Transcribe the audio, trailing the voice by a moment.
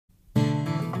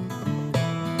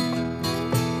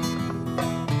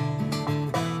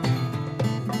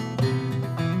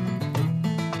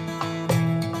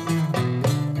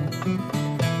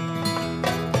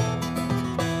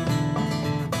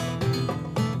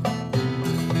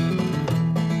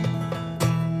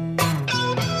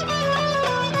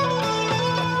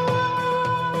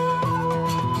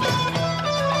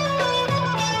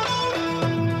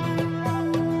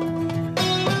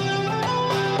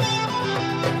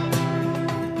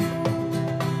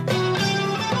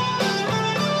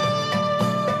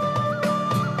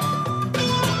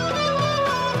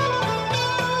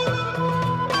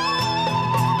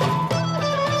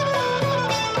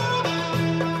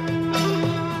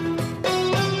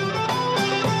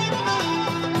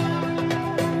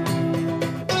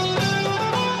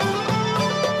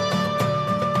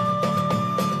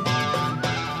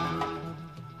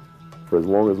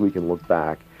long as we can look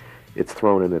back, it's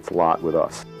thrown in its lot with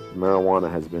us.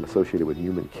 Marijuana has been associated with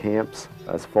human camps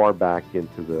as far back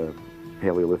into the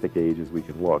Paleolithic age as we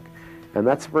can look. And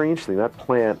that's very interesting. That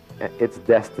plant, its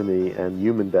destiny and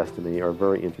human destiny are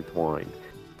very intertwined.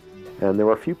 And there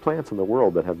are few plants in the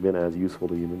world that have been as useful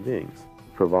to human beings.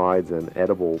 It provides an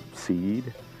edible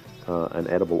seed, an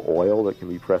edible oil that can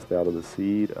be pressed out of the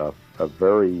seed, a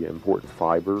very important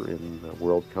fiber in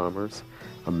world commerce,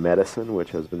 a medicine which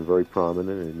has been very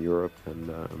prominent in Europe and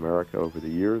America over the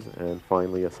years, and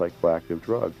finally a psychoactive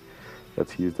drug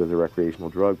that's used as a recreational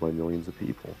drug by millions of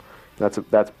people. That's a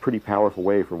pretty powerful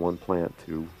way for one plant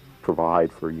to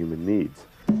provide for human needs.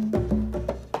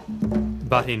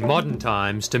 But in modern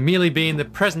times, to merely be in the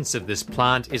presence of this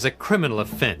plant is a criminal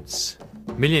offence.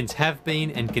 Millions have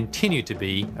been and continue to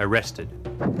be arrested.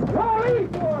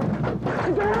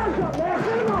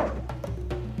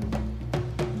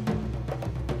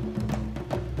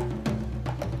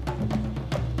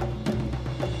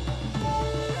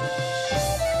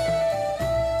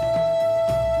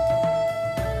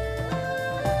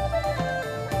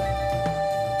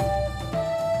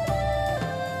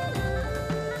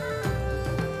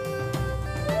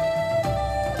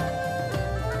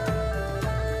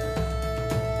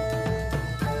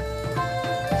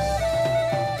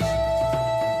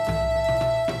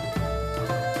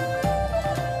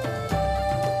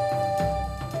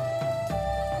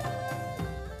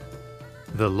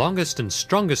 The longest and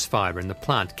strongest fibre in the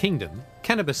plant kingdom,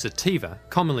 Cannabis sativa,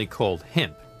 commonly called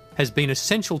hemp, has been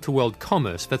essential to world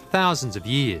commerce for thousands of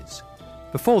years.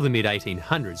 Before the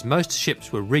mid-1800s, most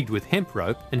ships were rigged with hemp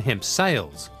rope and hemp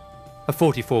sails. A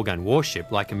 44-gun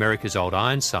warship, like America's old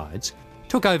Ironsides,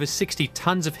 took over 60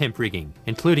 tons of hemp rigging,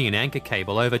 including an anchor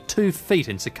cable over 2 feet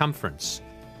in circumference.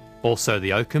 Also,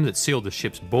 the oakum that sealed the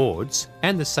ship's boards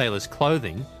and the sailors'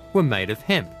 clothing were made of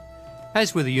hemp,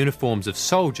 as were the uniforms of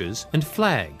soldiers and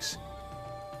flags.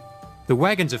 The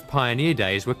wagons of pioneer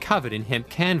days were covered in hemp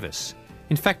canvas.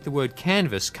 In fact, the word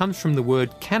canvas comes from the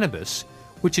word cannabis,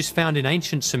 which is found in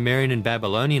ancient Sumerian and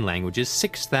Babylonian languages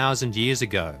 6,000 years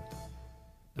ago.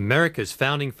 America's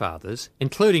founding fathers,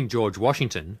 including George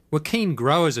Washington, were keen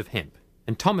growers of hemp,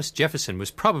 and Thomas Jefferson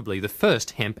was probably the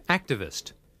first hemp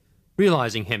activist.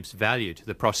 Realising hemp's value to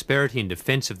the prosperity and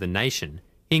defence of the nation,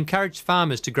 he encouraged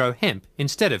farmers to grow hemp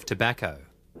instead of tobacco.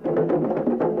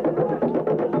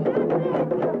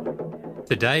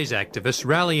 Today's activists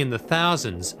rally in the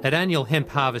thousands at annual hemp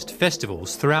harvest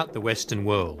festivals throughout the Western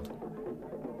world.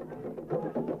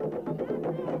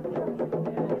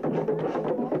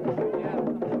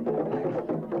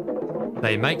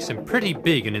 They make some pretty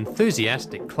big and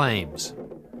enthusiastic claims.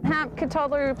 Hemp could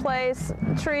totally replace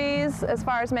trees as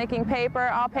far as making paper,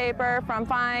 all paper, from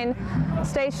fine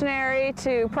stationery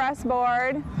to press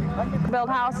board, build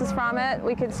houses from it.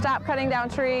 We could stop cutting down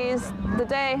trees the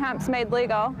day hemp's made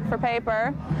legal for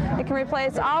paper. It can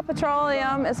replace all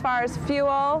petroleum as far as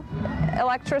fuel,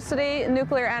 electricity,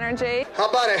 nuclear energy. How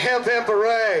about a hemp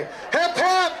hooray? Hemp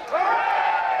hemp!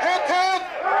 Hemp hemp!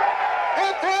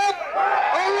 Hemp hemp!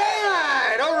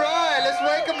 All right, let's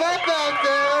wake them up out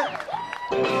there.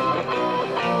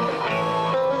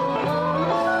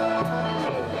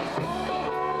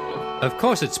 Of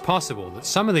course, it's possible that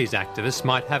some of these activists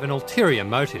might have an ulterior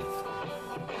motive,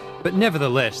 but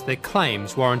nevertheless their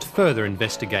claims warrant further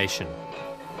investigation.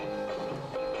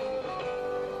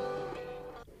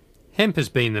 Hemp has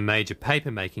been the major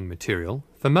paper-making material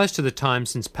for most of the time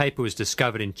since paper was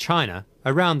discovered in China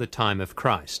around the time of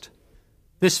Christ.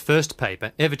 This first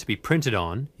paper ever to be printed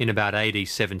on, in about AD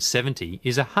 770,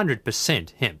 is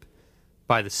 100% hemp.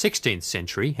 By the 16th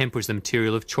century, hemp was the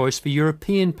material of choice for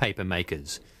European paper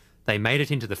makers. They made it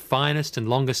into the finest and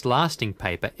longest-lasting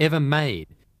paper ever made,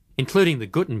 including the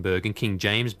Gutenberg and King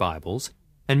James Bibles,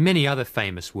 and many other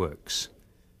famous works.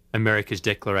 America's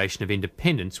Declaration of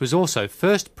Independence was also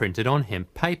first printed on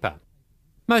hemp paper.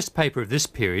 Most paper of this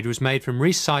period was made from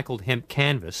recycled hemp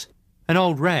canvas and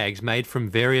old rags made from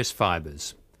various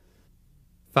fibres.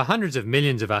 For hundreds of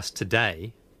millions of us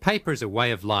today, paper is a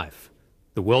way of life.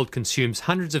 The world consumes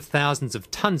hundreds of thousands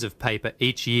of tons of paper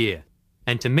each year,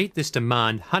 and to meet this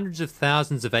demand, hundreds of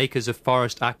thousands of acres of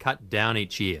forest are cut down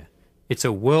each year. It's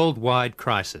a worldwide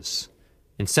crisis.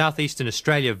 In southeastern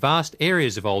Australia, vast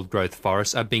areas of old-growth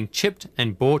forests are being chipped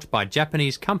and bought by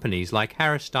Japanese companies like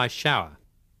Harris Daishowa.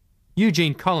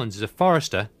 Eugene Collins is a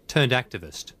forester turned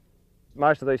activist.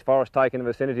 Most of these forests take in the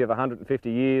vicinity of 150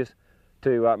 years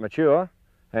to mature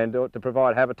and to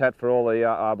provide habitat for all the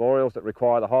arboreals that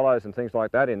require the hollows and things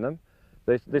like that in them.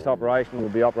 This operation will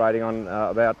be operating on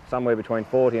about somewhere between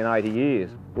 40 and 80 years,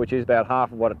 which is about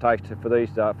half of what it takes for these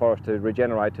forests to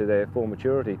regenerate to their full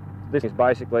maturity. This is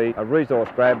basically a resource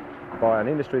grab by an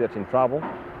industry that's in trouble.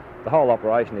 The whole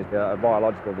operation is a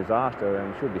biological disaster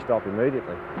and should be stopped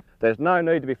immediately. There's no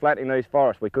need to be flattening these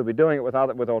forests. We could be doing it with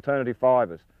alternative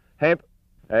fibres. Hemp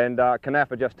and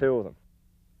canaf are just two of them.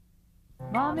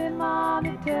 Mommy,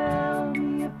 Mommy, tell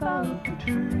me about the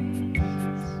trees.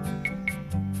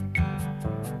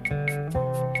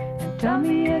 And tell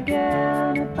me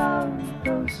again about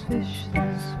those fish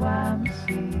that swam the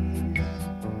seas.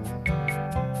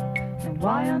 And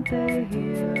why aren't they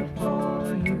here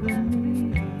for you and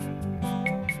me?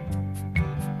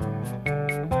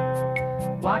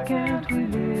 Why can't we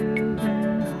live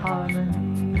in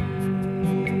harmony?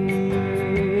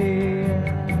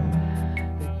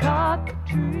 They cut the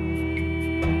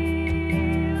trees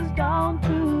down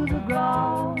to the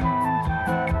ground.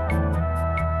 They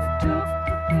took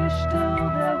the fish till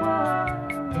there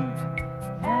weren't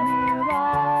any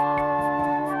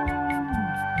around.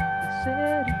 They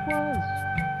said it was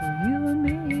for you and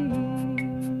me.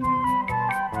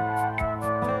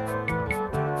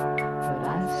 But I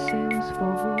say it was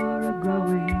for a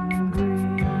growing greed.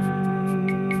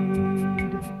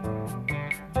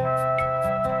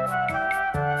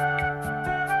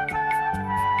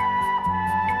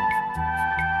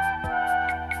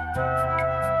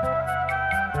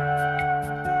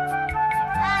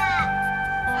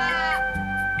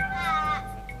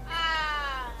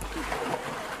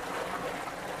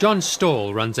 John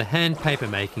Stall runs a hand paper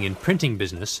making and printing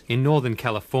business in Northern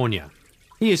California.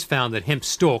 He has found that hemp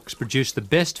stalks produce the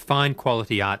best fine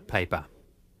quality art paper.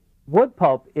 Wood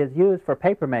pulp is used for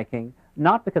paper making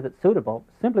not because it's suitable,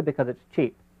 simply because it's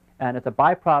cheap. And it's a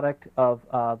byproduct of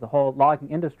the whole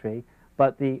logging industry.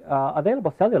 But the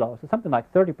available cellulose is something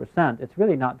like 30%. It's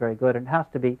really not very good, and it has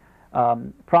to be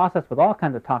processed with all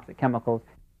kinds of toxic chemicals.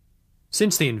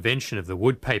 Since the invention of the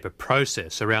wood paper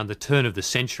process around the turn of the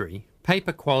century,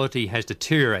 paper quality has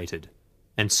deteriorated,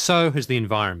 and so has the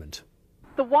environment.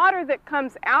 The water that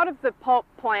comes out of the pulp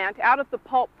plant, out of the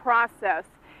pulp process,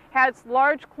 has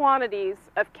large quantities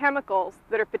of chemicals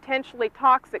that are potentially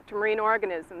toxic to marine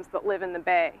organisms that live in the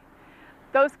bay.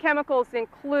 Those chemicals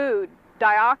include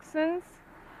dioxins,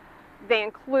 they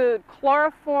include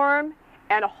chloroform,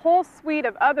 and a whole suite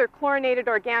of other chlorinated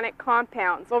organic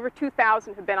compounds. Over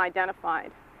 2,000 have been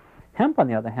identified. Hemp, on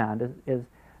the other hand, is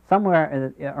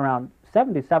somewhere around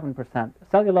 77%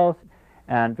 cellulose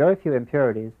and very few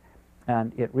impurities,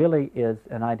 and it really is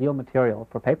an ideal material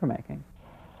for paper making.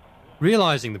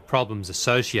 Realising the problems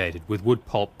associated with wood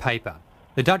pulp paper,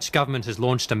 the Dutch government has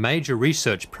launched a major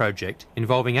research project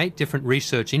involving 8 different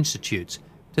research institutes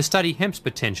to study hemp's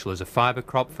potential as a fibre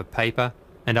crop for paper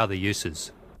and other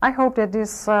uses. I hope that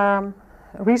this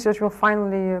research will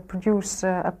finally produce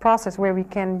a process where we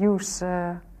can use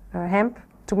hemp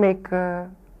to make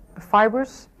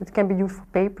fibers that can be used for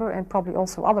paper and probably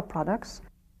also other products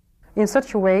in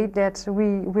such a way that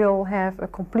we will have a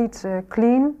complete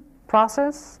clean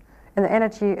process, an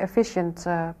energy efficient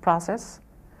process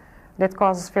that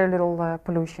causes very little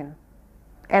pollution,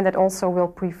 and that also will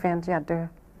prevent the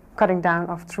cutting down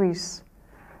of trees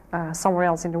somewhere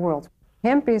else in the world.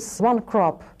 Hemp is one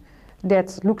crop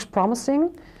that looks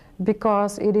promising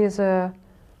because it is a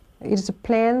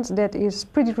plant that is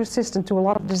pretty resistant to a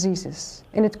lot of diseases,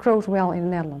 and it grows well in the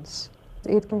Netherlands.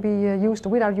 It can be used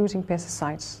without using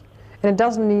pesticides, and it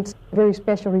doesn't need very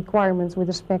special requirements with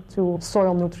respect to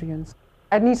soil nutrients.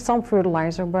 It needs some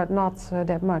fertilizer, but not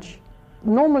that much.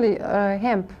 Normally,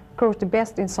 hemp grows the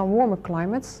best in some warmer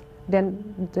climates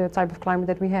than the type of climate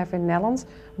that we have in the Netherlands,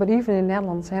 but even in the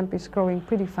Netherlands, hemp is growing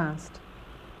pretty fast.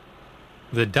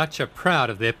 The Dutch are proud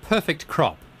of their perfect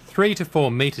crop, 3 to 4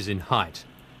 metres in height.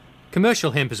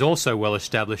 Commercial hemp is also well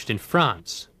established in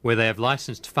France, where they have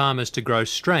licensed farmers to grow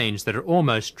strains that are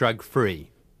almost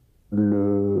drug-free.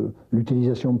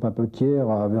 L'utilisation papetière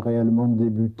avait réellement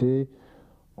débuté.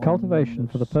 Cultivation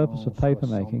for the purpose of paper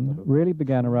making really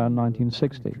began around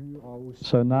 1960.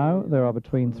 So now there are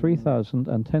between 3,000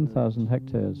 and 10,000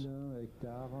 hectares.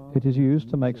 It is used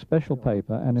to make special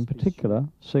paper, and in particular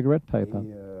cigarette paper.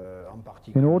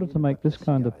 In order to make this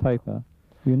kind of paper,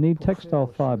 you need textile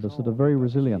fibers that are very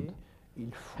resilient.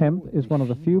 Hemp is one of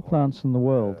the few plants in the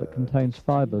world that contains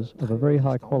fibers of a very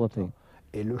high quality.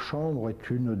 Et le chanvre est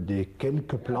une des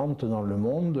quelques plantes dans le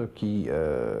monde qui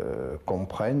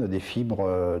comprennent des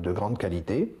fibres de grande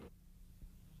qualité.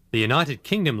 The United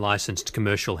Kingdom licensed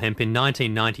commercial hemp in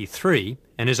 1993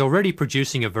 and is already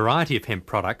producing a variety of hemp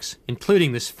products,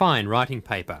 including this fine writing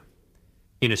paper.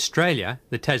 In Australia,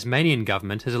 the Tasmanian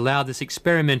government has allowed this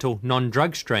experimental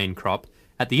non-drug strain crop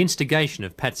at the instigation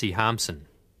of Patsy Harmson.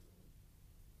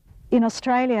 In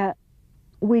Australia,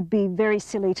 we'd be very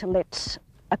silly to let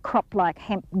a crop like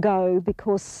hemp go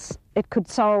because it could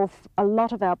solve a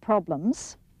lot of our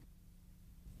problems.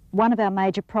 One of our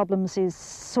major problems is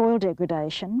soil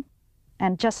degradation,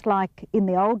 and just like in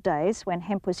the old days when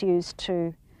hemp was used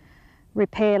to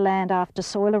repair land after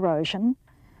soil erosion,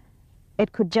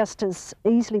 it could just as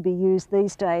easily be used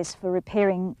these days for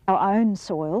repairing our own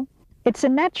soil. It's a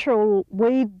natural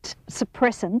weed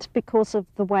suppressant because of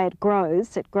the way it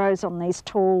grows. It grows on these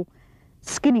tall,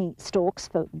 skinny stalks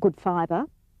for good fibre,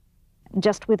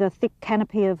 just with a thick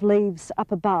canopy of leaves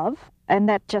up above, and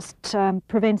that just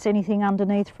prevents anything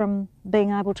underneath from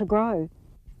being able to grow.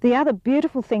 The other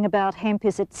beautiful thing about hemp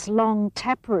is its long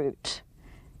taproot,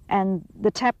 and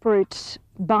the taproot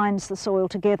binds the soil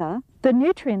together. The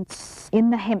nutrients in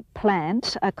the hemp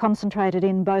plant are concentrated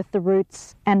in both the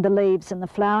roots and the leaves and the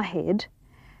flower head,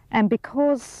 and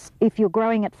because if you're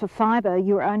growing it for fibre,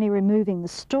 you're only removing the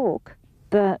stalk,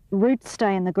 the roots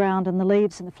stay in the ground and the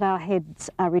leaves and the flower heads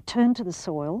are returned to the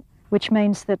soil, which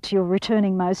means that you're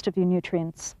returning most of your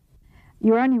nutrients.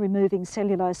 You're only removing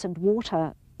cellulose and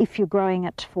water if you're growing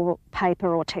it for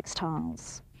paper or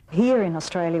textiles. Here in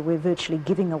Australia, we're virtually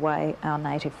giving away our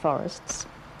native forests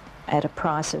at a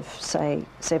price of, say,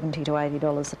 $70 to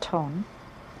 $80 a tonne.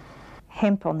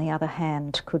 Hemp, on the other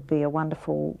hand, could be a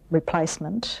wonderful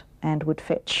replacement and would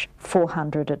fetch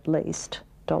 $400 at least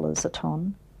a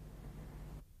tonne.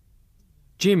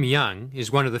 Jim Young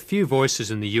is one of the few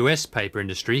voices in the US paper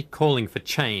industry calling for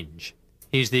change.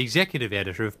 He's the executive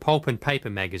editor of Pulp and Paper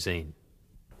magazine.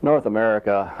 North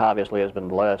America obviously has been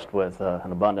blessed with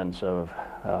an abundance of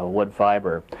wood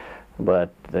fiber,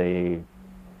 but the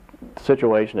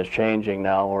situation is changing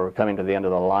now. We're coming to the end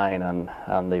of the line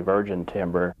on the virgin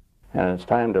timber, and it's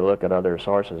time to look at other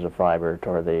sources of fiber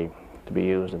to be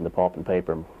used in the pulp and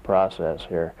paper process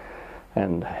here.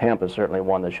 And hemp is certainly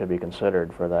one that should be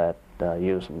considered for that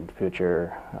use in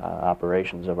future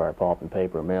operations of our pulp and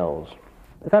paper mills.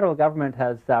 The federal government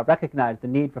has recognized the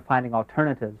need for finding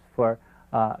alternatives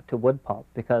to wood pulp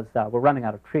because we're running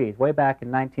out of trees. Way back in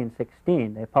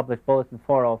 1916, they published Bulletin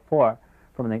 404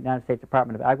 from the United States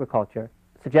Department of Agriculture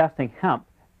suggesting hemp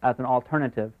as an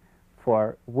alternative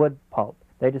for wood pulp.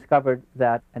 They discovered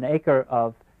that an acre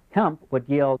of hemp would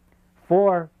yield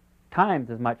 4 times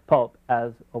as much pulp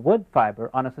as a wood fiber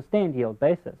on a sustained yield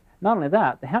basis. Not only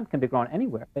that, the hemp can be grown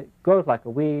anywhere. It grows like a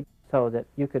weed so that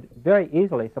you could very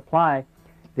easily supply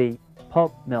the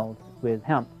pulp mills with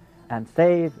hemp and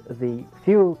save the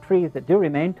few trees that do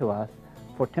remain to us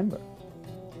for timber.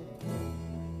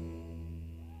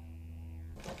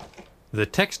 The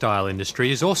textile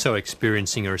industry is also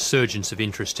experiencing a resurgence of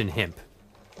interest in hemp.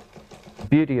 The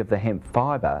beauty of the hemp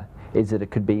fibre is that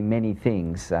it could be many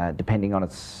things depending on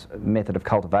its method of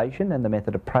cultivation and the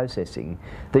method of processing.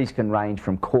 These can range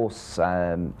from coarse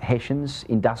hessians,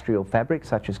 industrial fabrics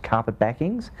such as carpet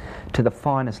backings, to the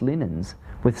finest linens.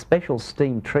 With special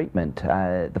steam treatment,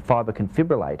 the fibre can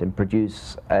fibrillate and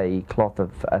produce a cloth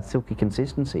of a silky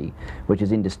consistency, which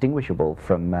is indistinguishable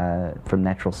from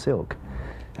natural silk.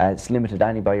 It's limited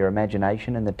only by your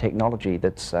imagination and the technology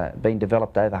that's been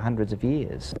developed over hundreds of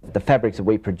years. The fabrics that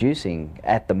we're producing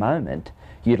at the moment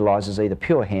utilises either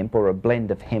pure hemp or a blend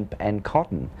of hemp and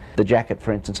cotton. The jacket,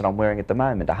 for instance, that I'm wearing at the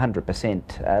moment, 100%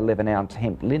 11-ounce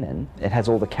hemp linen. It has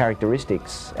all the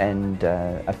characteristics and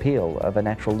appeal of a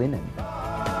natural linen.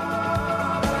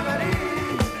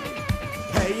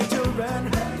 Hey, you children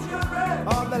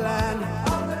of the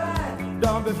land,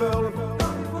 don't be fooled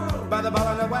by the ball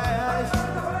on the ways.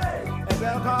 It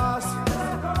will cause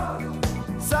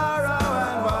sorrow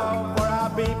and woe for our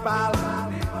people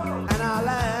and our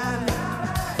land.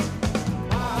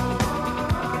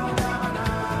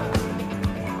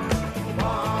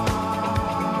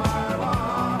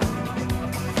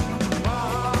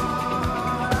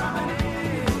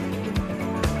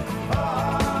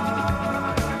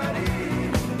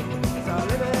 So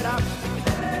live it up,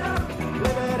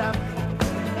 live it up,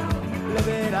 live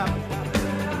it up,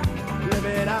 live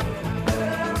it up.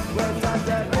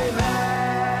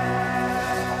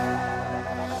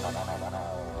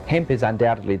 Hemp is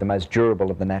undoubtedly the most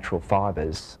durable of the natural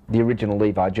fibres. The original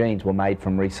Levi jeans were made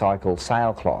from recycled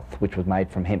sailcloth, which was made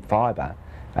from hemp fibre,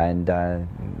 and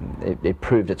it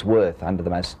proved its worth under the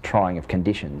most trying of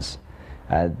conditions.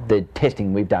 The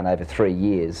testing we've done over 3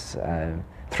 years,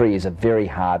 3 years of very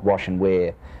hard wash and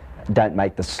wear, don't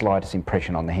make the slightest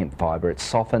impression on the hemp fibre. It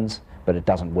softens, but it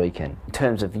doesn't weaken. In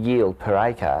terms of yield per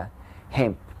acre,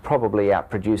 hemp probably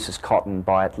outproduces cotton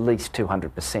by at least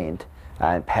 200%,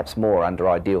 and perhaps more under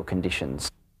ideal conditions.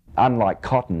 Unlike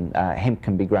cotton, hemp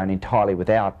can be grown entirely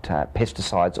without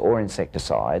pesticides or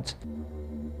insecticides.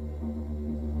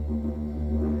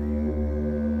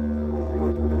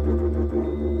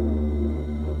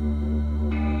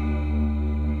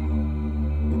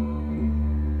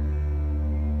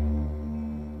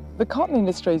 The cotton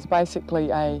industry is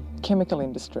basically a chemical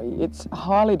industry. It's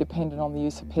highly dependent on the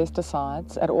use of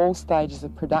pesticides at all stages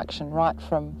of production, right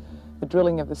from the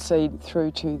drilling of the seed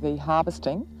through to the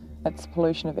harvesting. That's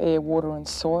pollution of air, water and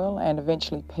soil, and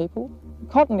eventually people.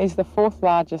 Cotton is the fourth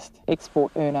largest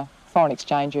export earner, foreign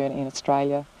exchange earner in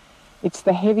Australia. It's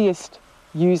the heaviest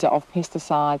user of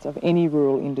pesticides of any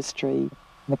rural industry.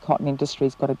 The cotton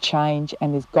industry's got to change,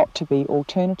 and there's got to be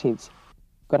alternatives.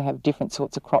 We've got to have different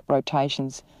sorts of crop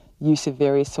rotations, use of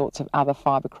various sorts of other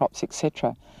fibre crops,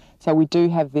 etc. So we do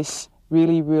have this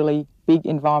really, really big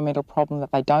environmental problem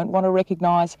that they don't want to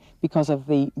recognise because of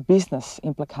the business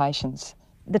implications.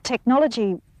 The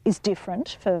technology is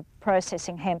different for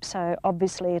processing hemp, so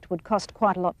obviously it would cost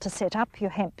quite a lot to set up your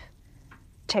hemp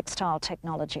textile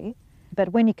technology. But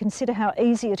when you consider how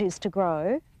easy it is to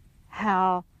grow,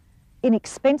 how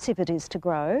inexpensive it is to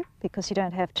grow, because you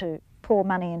don't have to pour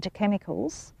money into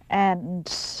chemicals,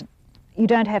 and you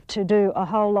don't have to do a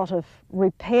whole lot of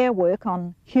repair work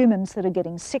on humans that are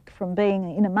getting sick from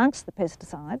being in amongst the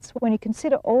pesticides. When you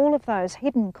consider all of those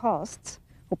hidden costs,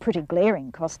 or pretty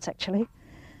glaring costs actually,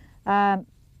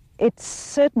 it's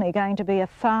certainly going to be a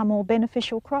far more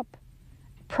beneficial crop,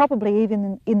 probably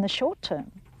even in the short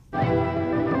term.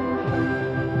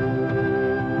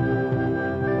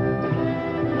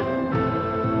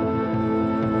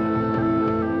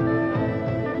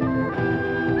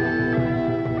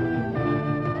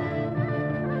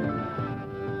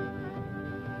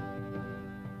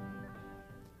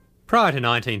 Prior to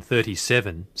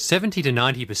 1937, 70 to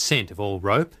 90% of all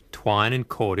rope, twine and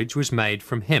cordage was made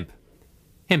from hemp.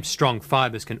 Hemp's strong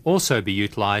fibres can also be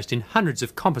utilised in hundreds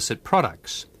of composite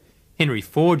products. Henry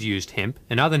Ford used hemp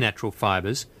and other natural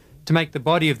fibres to make the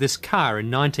body of this car in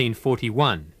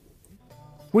 1941.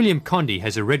 William Condy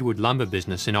has a redwood lumber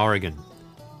business in Oregon.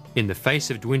 In the face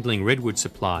of dwindling redwood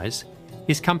supplies,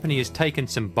 his company has taken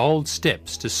some bold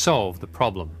steps to solve the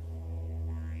problem.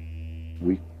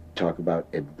 We talk about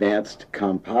advanced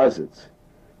composites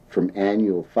from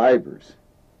annual fibers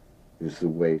is the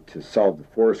way to solve the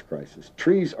forest crisis.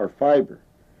 Trees are fiber.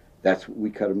 That's what we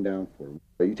cut them down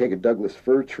for. You take a Douglas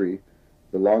fir tree,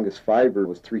 the longest fiber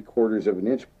was 3/4 of an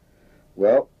inch.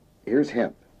 Well, here's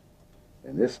hemp.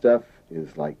 And this stuff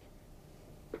is like,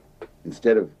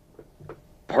 instead of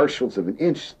partials of an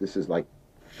inch, this is like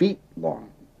feet long.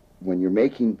 When you're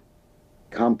making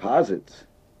composites,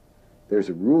 there's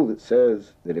a rule that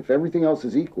says that if everything else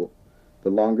is equal, the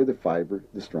longer the fiber,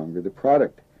 the stronger the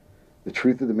product. The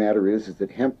truth of the matter is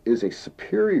that hemp is a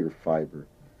superior fiber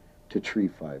to tree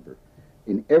fiber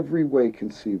in every way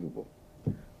conceivable.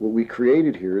 What we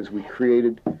created here is we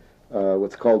created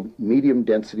what's called medium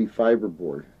density fiber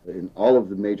board. In all of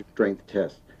the major strength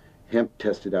tests, hemp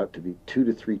tested out to be 2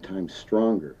 to 3 times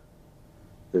stronger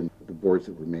than the boards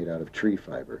that were made out of tree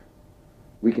fiber.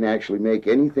 We can actually make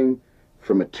anything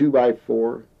from a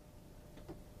 2x4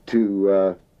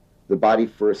 to the body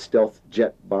for a stealth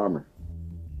jet bomber.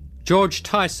 George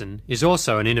Tyson is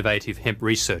also an innovative hemp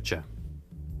researcher.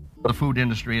 The food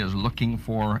industry is looking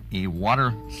for a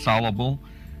water-soluble,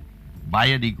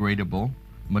 biodegradable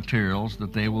materials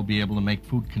that they will be able to make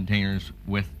food containers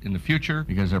with in the future,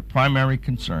 because their primary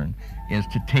concern is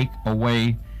to take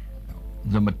away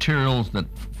the materials that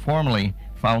formerly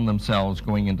found themselves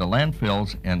going into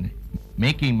landfills and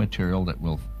making material that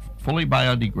will fully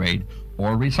biodegrade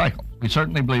or recycle. We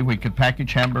certainly believe we could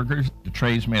package hamburgers. The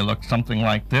trays may look something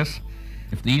like this.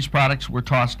 If these products were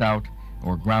tossed out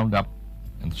or ground up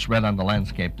and spread on the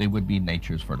landscape, they would be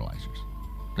nature's fertilizers.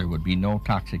 There would be no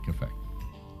toxic effect.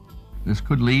 This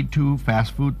could lead to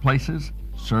fast food places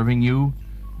serving you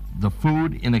the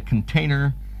food in a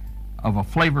container of a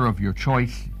flavor of your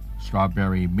choice,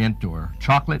 strawberry, mint, or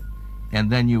chocolate,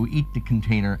 and then you eat the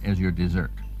container as your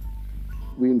dessert.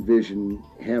 We envision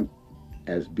hemp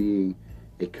as being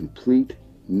a complete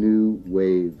new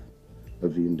wave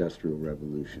of the Industrial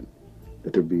Revolution,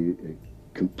 that there'll be a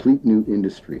complete new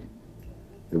industry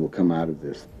that will come out of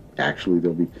this. Actually,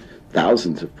 there'll be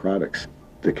thousands of products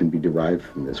that can be derived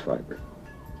from this fiber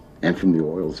and from the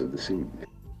oils of the seed.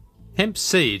 Hemp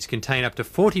seeds contain up to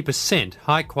 40%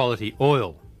 high-quality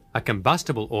oil, a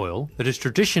combustible oil that has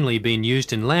traditionally been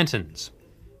used in lanterns.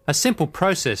 A simple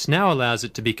process now allows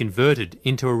it to be converted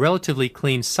into a relatively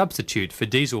clean substitute for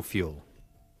diesel fuel.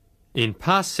 In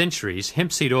past centuries,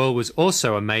 hemp seed oil was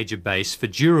also a major base for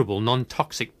durable,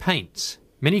 non-toxic paints.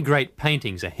 Many great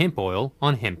paintings are hemp oil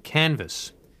on hemp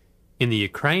canvas. In the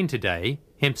Ukraine today,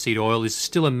 hemp seed oil is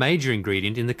still a major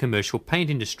ingredient in the commercial paint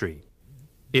industry.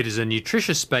 It is a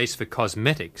nutritious base for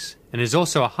cosmetics and is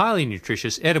also a highly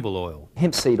nutritious edible oil.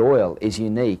 Hemp seed oil is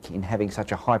unique in having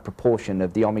such a high proportion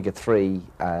of the omega-3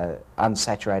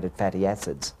 unsaturated fatty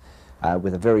acids.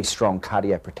 with a very strong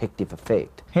cardioprotective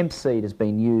effect. Hemp seed has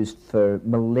been used for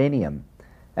millennium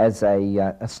as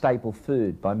a staple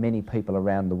food by many people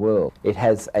around the world. It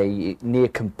has a near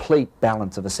complete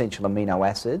balance of essential amino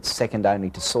acids, second only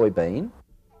to soybean.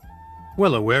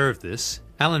 Well aware of this,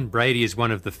 Alan Brady is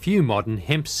one of the few modern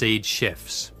hemp seed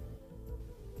chefs.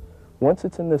 Once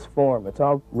it's in this form, it's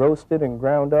all roasted and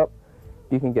ground up,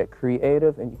 you can get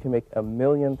creative and you can make a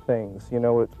million things. You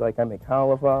know, it's like I make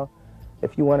halva.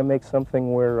 If you want to make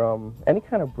something where any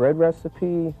kind of bread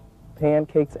recipe,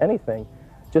 pancakes, anything,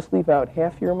 just leave out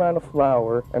half your amount of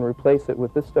flour and replace it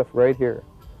with this stuff right here.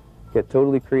 Get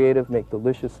totally creative, make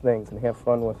delicious things, and have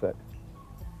fun with it.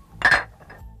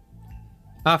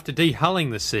 After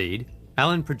dehulling the seed,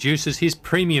 Alan produces his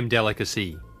premium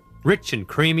delicacy, rich and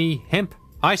creamy hemp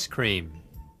ice cream.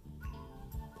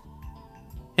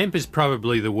 Hemp is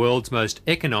probably the world's most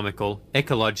economical,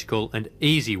 ecological and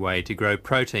easy way to grow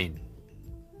protein.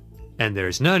 And there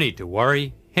is no need to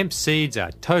worry, hemp seeds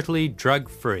are totally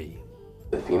drug-free.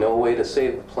 If you know a way to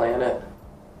save the planet,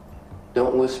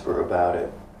 don't whisper about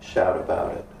it, shout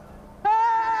about it.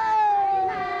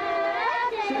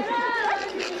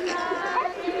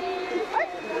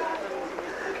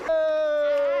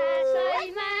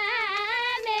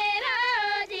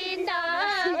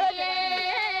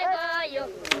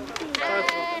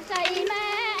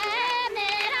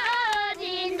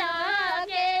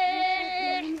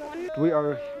 We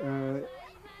are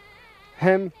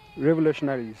hemp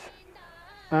revolutionaries,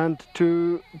 and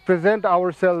to present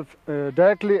ourselves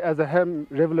directly as a hemp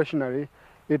revolutionary,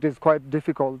 it is quite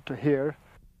difficult here.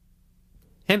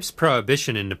 Hemp's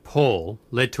prohibition in Nepal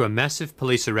led to a massive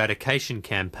police eradication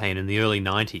campaign in the early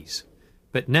 90s.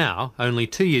 But now, only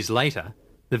 2 years later,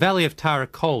 the Valley of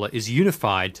Tarakola is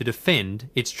unified to defend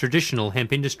its traditional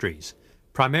hemp industries,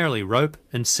 primarily rope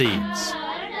and seeds.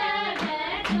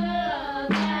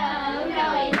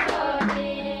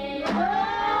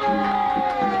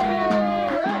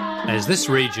 As this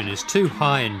region is too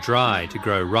high and dry to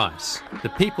grow rice, the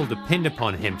people depend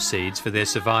upon hemp seeds for their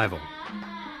survival.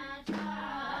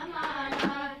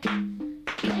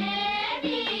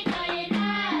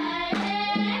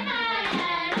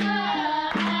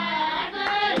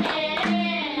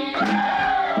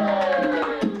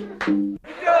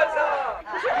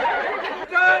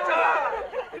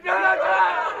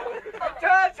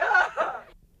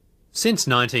 Since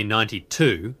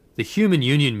 1992, the Human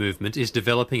Union movement is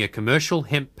developing a commercial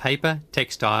hemp paper,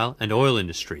 textile and oil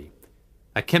industry,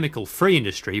 a chemical-free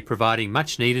industry providing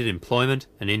much-needed employment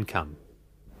and income.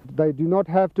 They do not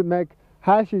have to make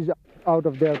hashish out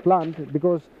of their plant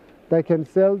because they can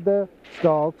sell the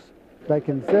stalks, they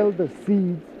can sell the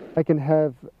seeds, they can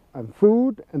have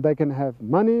food and they can have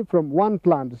money from one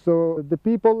plant. So the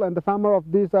people and the farmer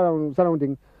of these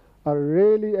surrounding are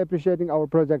really appreciating our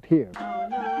project here.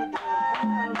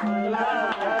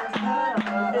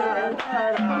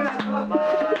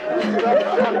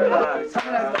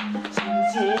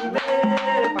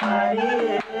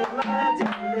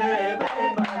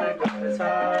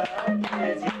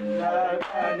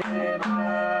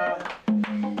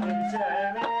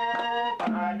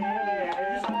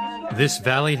 This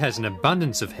valley has an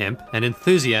abundance of hemp and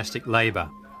enthusiastic labour.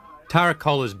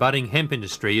 Tarakola's budding hemp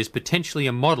industry is potentially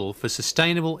a model for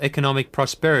sustainable economic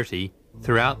prosperity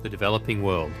throughout the developing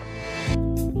world.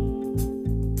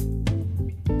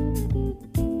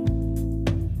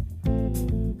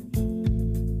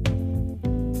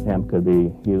 Hemp could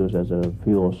be used as a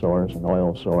fuel source, an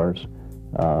oil source,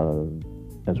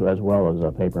 as well as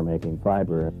a paper-making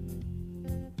fiber.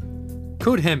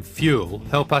 Could hemp fuel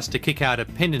help us to kick our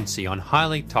dependency on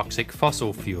highly toxic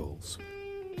fossil fuels?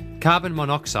 Carbon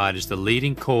monoxide is the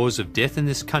leading cause of death in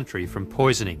this country from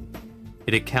poisoning.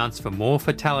 It accounts for more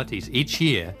fatalities each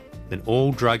year than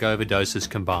all drug overdoses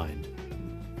combined.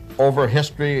 Over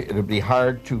history, it would be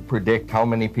hard to predict how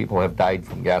many people have died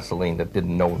from gasoline that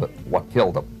didn't know what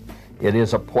killed them. It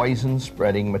is a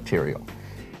poison-spreading material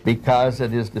because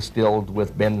it is distilled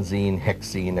with benzene,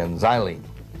 hexene, and xylene,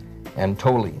 and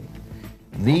toluene.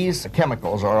 These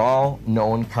chemicals are all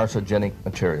known carcinogenic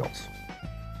materials.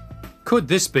 Could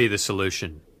this be the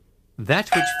solution? That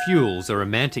which fuels a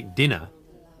romantic dinner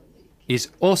is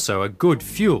also a good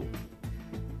fuel.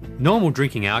 Normal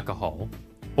drinking alcohol,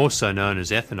 also known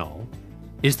as ethanol,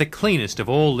 is the cleanest of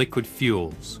all liquid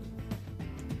fuels.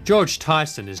 George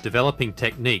Tyson is developing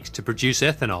techniques to produce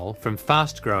ethanol from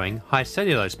fast-growing, high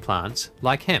cellulose plants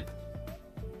like hemp.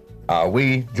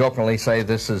 We jokingly say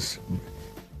this is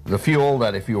the fuel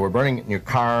that if you were burning it in your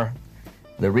car,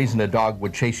 the reason a dog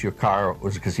would chase your car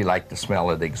was because he liked the smell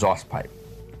of the exhaust pipe.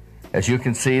 As you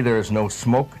can see, there is no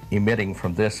smoke emitting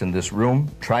from this in this room.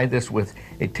 Try this with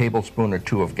a tablespoon or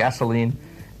two of gasoline,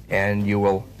 and you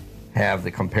will have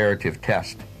the comparative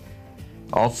test.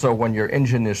 Also, when your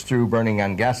engine is through burning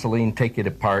on gasoline, take it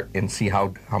apart and see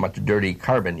how much dirty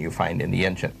carbon you find in the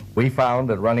engine. We found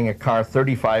that running a car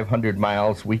 3,500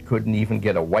 miles, we couldn't even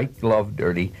get a white glove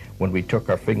dirty when we took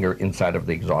our finger inside of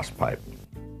the exhaust pipe.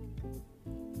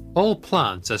 All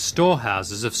plants are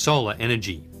storehouses of solar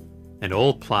energy, and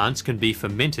all plants can be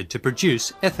fermented to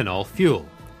produce ethanol fuel.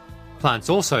 Plants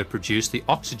also produce the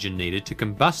oxygen needed to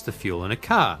combust the fuel in a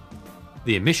car.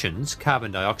 The emissions,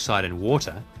 carbon dioxide and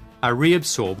water, are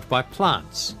reabsorbed by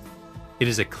plants. It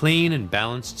is a clean and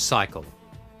balanced cycle.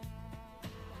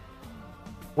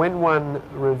 When one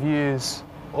reviews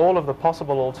all of the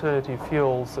possible alternative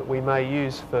fuels that we may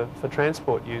use for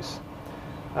transport use,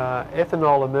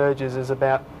 ethanol emerges as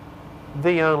about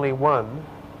the only one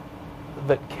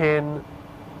that can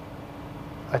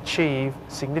achieve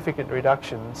significant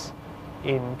reductions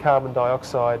in carbon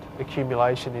dioxide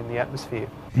accumulation in the atmosphere.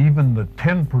 Even the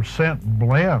 10%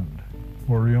 blend,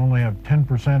 where you only have 10%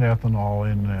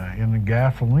 ethanol in the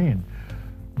gasoline,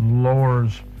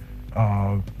 lowers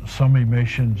some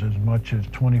emissions as much as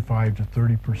 25 to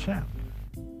 30%.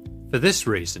 For this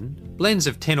reason, blends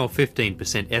of 10 or 15%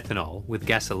 ethanol with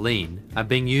gasoline are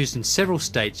being used in several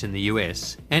states in the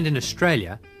US and in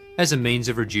Australia as a means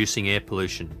of reducing air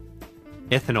pollution.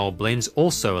 Ethanol blends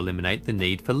also eliminate the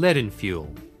need for lead in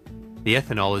fuel. The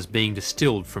ethanol is being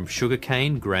distilled from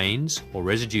sugarcane, grains or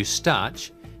residue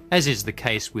starch, as is the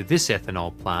case with this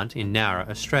ethanol plant in Nowra,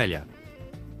 Australia.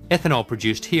 Ethanol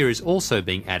produced here is also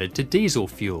being added to diesel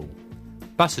fuel.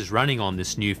 Buses running on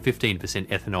this new 15%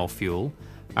 ethanol fuel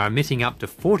are emitting up to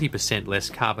 40% less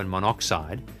carbon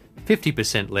monoxide,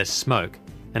 50% less smoke,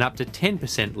 and up to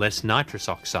 10% less nitrous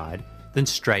oxide than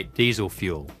straight diesel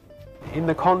fuel. In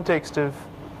the context of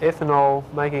ethanol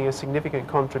making a significant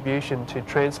contribution to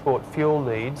transport fuel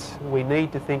needs, we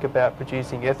need to think about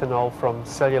producing ethanol from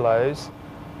cellulose,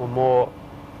 or more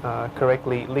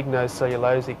correctly,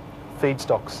 lignocellulosic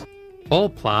feedstocks. All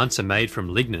plants are made from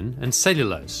lignin and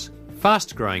cellulose.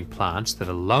 Fast-growing plants that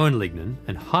are low in lignin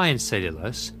and high in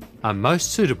cellulose are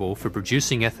most suitable for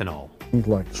producing ethanol. Things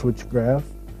like switchgrass,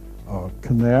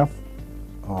 canaf,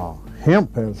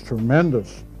 hemp has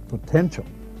tremendous potential,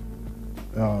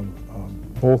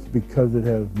 both because it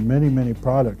has many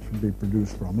products to be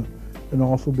produced from it, and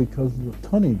also because of the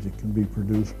tonnage it can be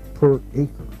produced per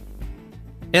acre.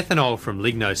 Ethanol from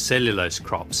lignocellulose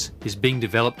crops is being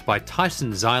developed by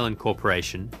Tyson Xylem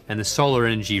Corporation and the Solar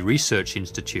Energy Research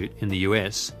Institute in the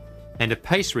US, and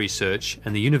Pace Research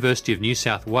and the University of New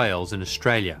South Wales in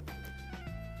Australia.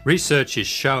 Research is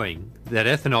showing that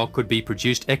ethanol could be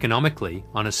produced economically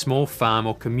on a small farm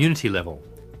or community level.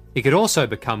 It could also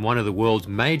become one of the world's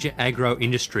major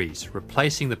agro-industries,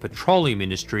 replacing the petroleum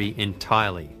industry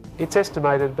entirely. It's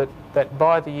estimated that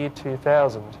by the year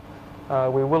 2000,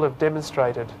 we will have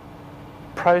demonstrated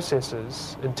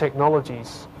processes and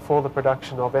technologies for the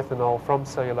production of ethanol from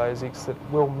cellulosics that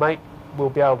will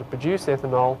be able to produce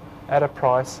ethanol at a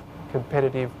price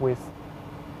competitive with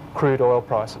crude oil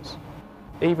prices.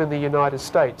 Even the United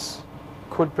States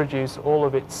could produce all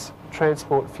of its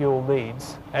transport fuel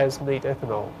needs as neat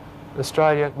ethanol.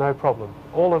 Australia, no problem.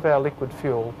 All of our liquid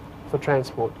fuel for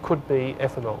transport could be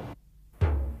ethanol.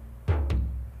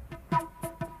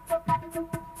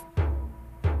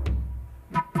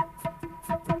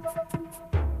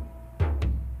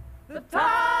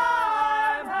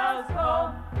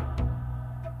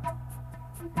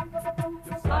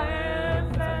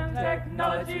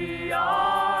 Technology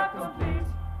are complete.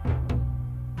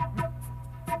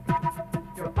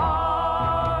 Your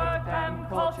art and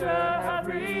culture have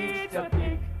reached a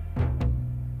peak.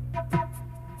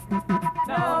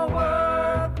 Now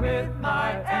work with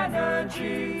my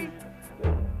energy.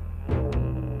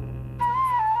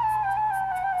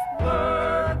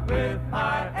 Work with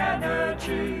my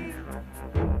energy.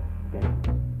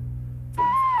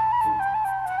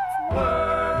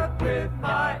 Work with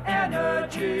my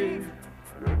energy.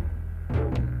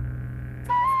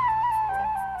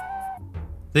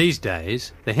 These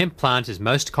days, the hemp plant is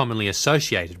most commonly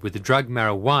associated with the drug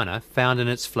marijuana found in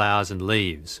its flowers and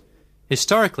leaves.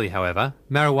 Historically, however,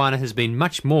 marijuana has been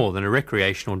much more than a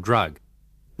recreational drug.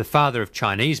 The father of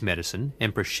Chinese medicine,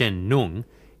 Emperor Shen Nung,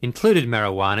 included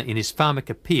marijuana in his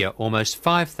pharmacopoeia almost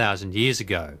 5,000 years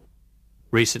ago.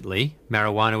 Recently,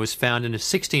 marijuana was found in a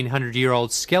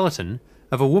 1,600-year-old skeleton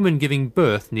of a woman giving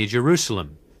birth near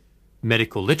Jerusalem.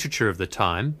 Medical literature of the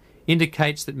time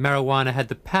indicates that marijuana had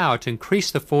the power to increase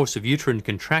the force of uterine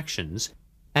contractions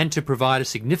and to provide a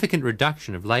significant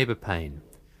reduction of labour pain.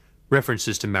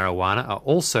 References to marijuana are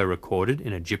also recorded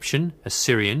in Egyptian,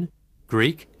 Assyrian,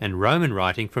 Greek and Roman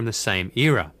writing from the same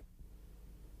era.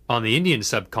 On the Indian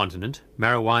subcontinent,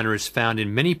 marijuana is found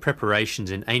in many preparations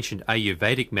in ancient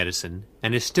Ayurvedic medicine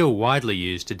and is still widely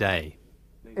used today.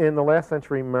 In the last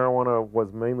century, marijuana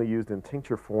was mainly used in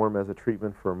tincture form as a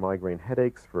treatment for migraine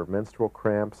headaches, for menstrual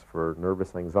cramps, for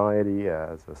nervous anxiety,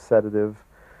 as a sedative.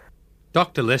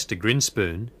 Dr. Lester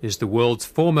Grinspoon is the world's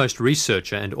foremost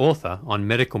researcher and author on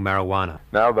medical marijuana.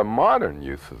 Now, the modern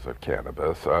uses of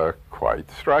cannabis are quite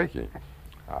striking.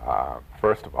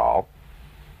 First of all,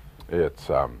 it's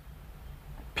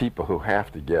people who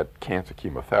have to get cancer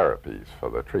chemotherapies for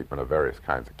the treatment of various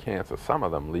kinds of cancer. Some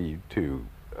of them lead to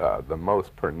the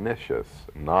most pernicious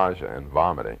nausea and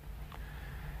vomiting.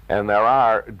 And there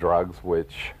are drugs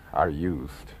which are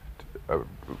used,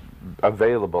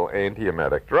 available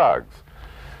antiemetic drugs.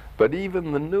 But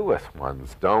even the newest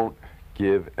ones don't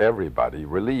give everybody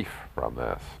relief from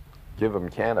this. Give them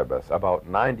cannabis, about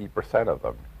 90% of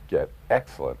them get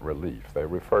excellent relief. They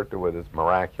refer to it as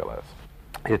miraculous.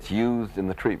 It's used in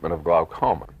the treatment of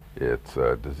glaucoma. It's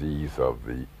a disease of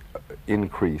the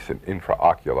increase in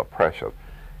intraocular pressure,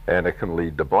 and it can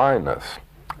lead to blindness.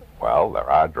 Well, there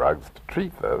are drugs to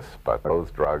treat this, but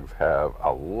those drugs have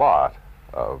a lot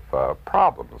of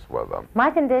problems with them.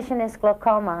 My condition is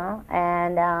glaucoma,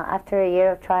 and after a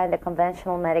year of trying the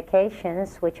conventional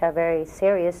medications, which are very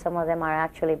serious, some of them are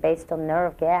actually based on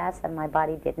nerve gas, and my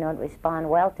body did not respond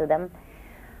well to them,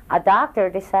 a doctor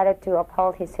decided to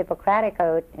uphold his Hippocratic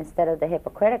oath instead of the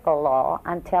hypocritical law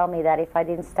and tell me that if I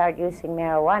didn't start using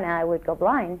marijuana, I would go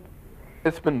blind.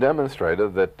 It's been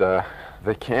demonstrated that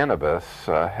the cannabis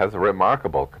has a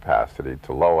remarkable capacity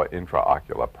to lower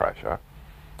intraocular pressure,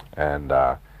 and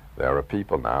there are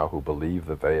people now who believe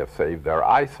that they have saved their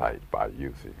eyesight by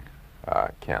using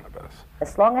cannabis.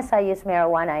 As long as I use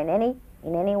marijuana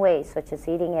in any way, such as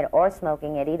eating it or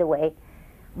smoking it, either way,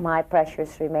 my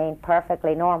pressures remain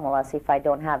perfectly normal, as if I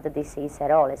don't have the disease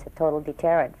at all. It's a total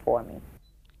deterrent for me.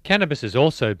 Cannabis has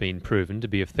also been proven to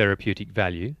be of therapeutic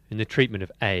value in the treatment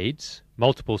of AIDS,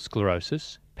 multiple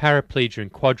sclerosis, paraplegia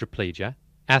and quadriplegia,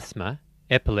 asthma,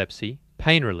 epilepsy,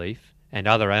 pain relief, and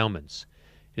other ailments.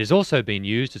 It has also been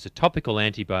used as a topical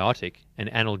antibiotic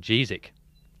and analgesic.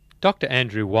 Dr.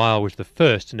 Andrew Weil was the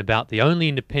first and about the only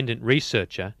independent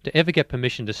researcher to ever get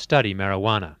permission to study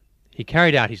marijuana. He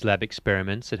carried out his lab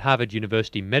experiments at Harvard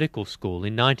University Medical School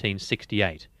in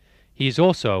 1968. He is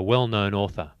also a well-known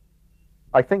author.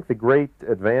 I think the great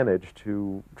advantage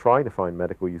to trying to find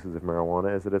medical uses of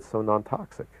marijuana is that it's so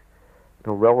non-toxic.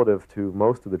 You know, relative to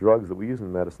most of the drugs that we use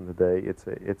in medicine today, it's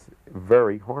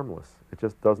very harmless. It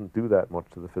just doesn't do that much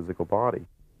to the physical body.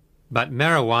 But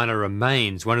marijuana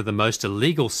remains one of the most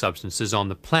illegal substances on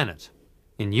the planet.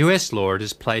 In US law, it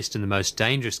is placed in the most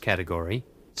dangerous category,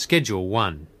 Schedule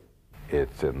 1.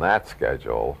 It's in that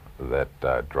schedule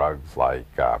that drugs like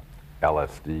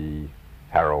LSD,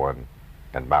 heroin,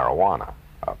 and marijuana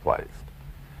are placed.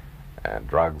 And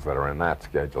drugs that are in that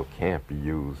schedule can't be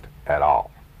used at all.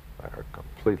 They're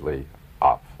completely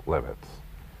off limits.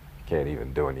 You can't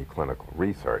even do any clinical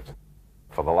research.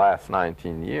 For the last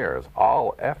 19 years,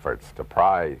 all efforts to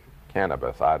pry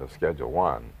cannabis out of Schedule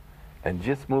 1 and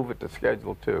just move it to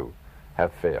Schedule 2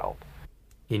 have failed.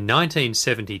 In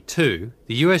 1972,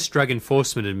 the US Drug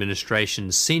Enforcement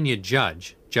Administration's senior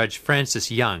judge, Judge Francis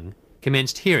Young,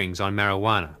 commenced hearings on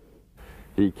marijuana.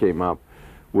 He came up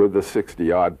with a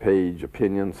 60-odd page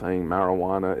opinion saying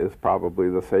marijuana is probably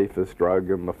the safest drug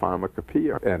in the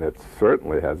pharmacopoeia, and it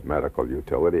certainly has medical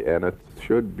utility, and it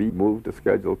should be moved to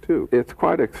Schedule 2. It's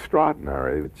quite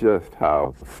extraordinary just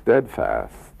how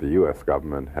steadfast the U.S.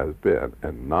 government has been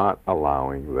in not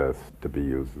allowing this to be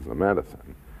used as a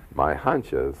medicine. My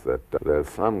hunch is that there's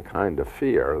some kind of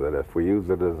fear that if we use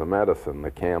it as a medicine,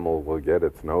 the camel will get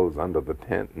its nose under the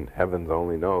tent, and heavens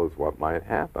only knows what might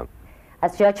happen.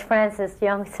 As Judge Francis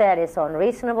Young said, it's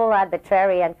unreasonable,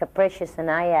 arbitrary, and capricious, and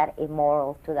I add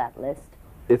immoral to that list.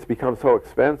 It's become so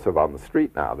expensive on the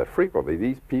street now that frequently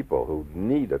these people who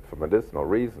need it for medicinal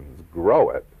reasons grow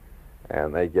it,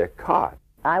 and they get caught.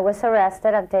 I was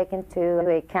arrested and taken to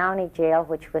a county jail,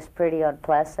 which was pretty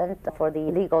unpleasant, for the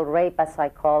illegal rape, as I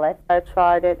call it. I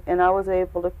tried it, and I was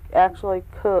able to actually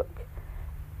cook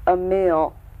a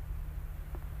meal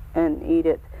and eat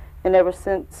it. And ever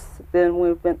since then,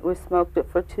 we smoked it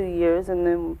for 2 years, and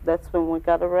then that's when we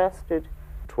got arrested.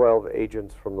 12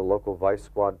 agents from the local vice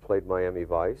squad played Miami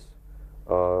Vice,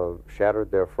 shattered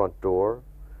their front door,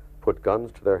 put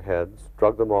guns to their heads,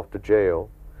 drug them off to jail.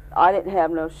 I didn't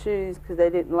have no shoes because they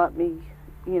didn't let me,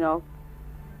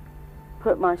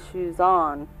 put my shoes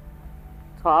on.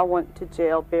 So I went to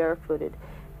jail barefooted.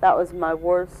 That was my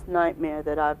worst nightmare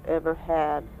that I've ever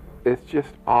had. It's just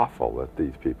awful that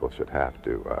these people should have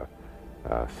to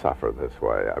suffer this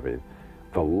way. I mean,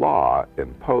 the law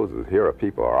imposes, here are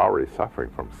people who are already suffering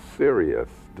from serious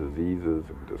diseases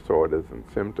and disorders and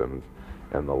symptoms,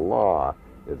 and the law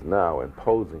is now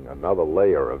imposing another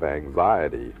layer of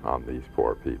anxiety on these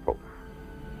poor people.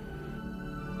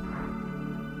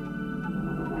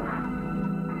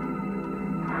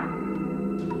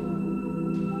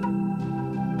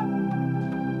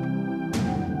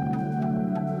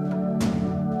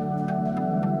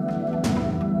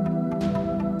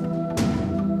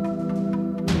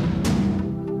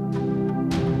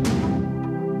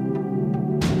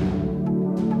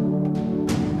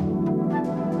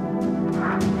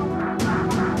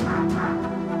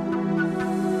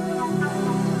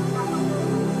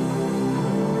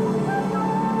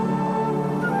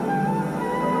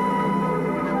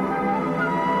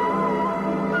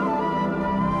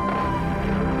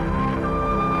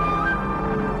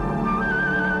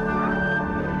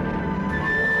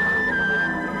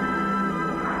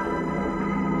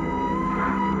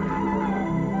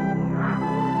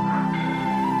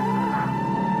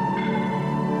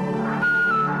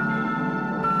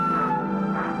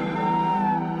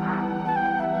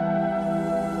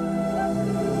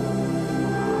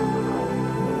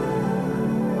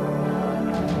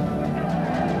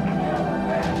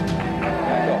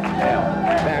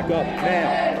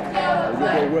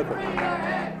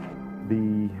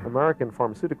 The American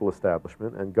pharmaceutical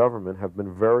establishment and government have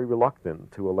been very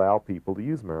reluctant to allow people to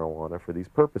use marijuana for these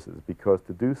purposes, because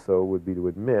to do so would be to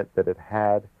admit that it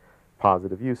had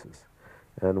positive uses.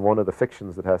 And one of the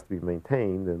fictions that has to be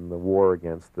maintained in the war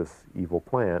against this evil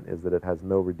plant is that it has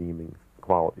no redeeming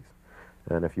qualities.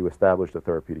 And if you established a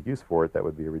therapeutic use for it, that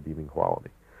would be a redeeming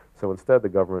quality. So instead, the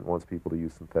government wants people to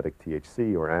use synthetic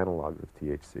THC or analogs of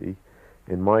THC.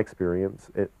 In my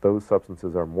experience, those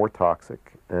substances are more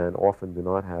toxic and often do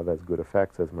not have as good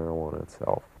effects as marijuana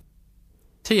itself.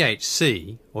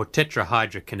 THC, or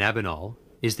tetrahydrocannabinol,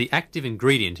 is the active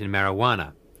ingredient in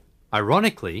marijuana.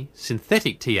 Ironically,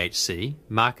 synthetic THC,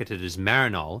 marketed as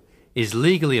Marinol, is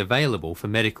legally available for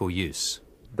medical use.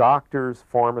 Doctors,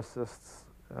 pharmacists,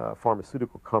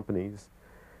 pharmaceutical companies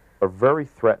are very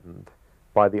threatened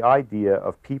by the idea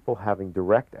of people having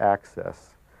direct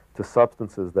access to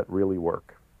substances that really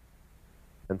work.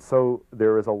 And so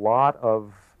there is a lot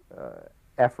of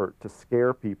effort to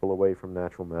scare people away from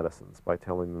natural medicines by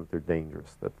telling them that they're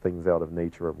dangerous, that things out of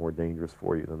nature are more dangerous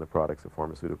for you than the products of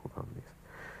pharmaceutical companies.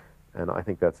 And I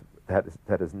think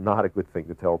that is not a good thing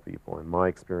to tell people. In my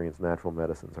experience, natural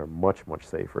medicines are much, much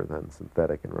safer than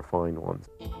synthetic and refined ones.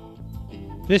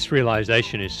 This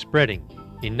realization is spreading.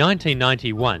 In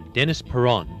 1991, Dennis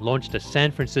Peron launched a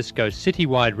San Francisco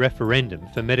citywide referendum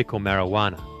for medical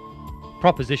marijuana.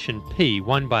 Proposition P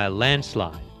won by a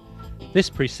landslide.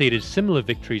 This preceded similar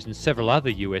victories in several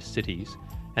other US cities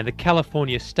and the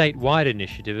California statewide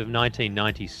initiative of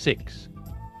 1996.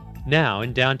 Now,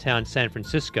 in downtown San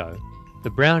Francisco,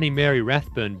 the Brownie Mary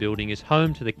Rathburn building is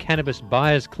home to the Cannabis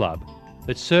Buyers Club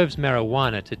that serves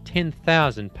marijuana to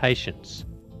 10,000 patients.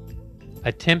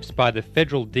 Attempts by the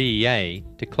federal DEA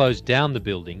to close down the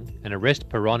building and arrest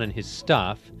Peron and his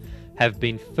staff have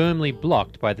been firmly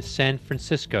blocked by the San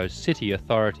Francisco city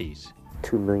authorities.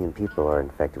 2 million people are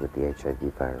infected with the HIV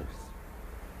virus.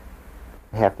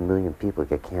 500,000 people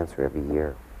get cancer every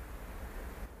year.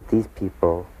 These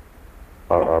people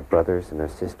are our brothers and our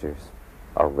sisters,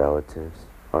 our relatives,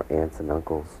 our aunts and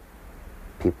uncles,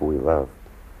 people we love.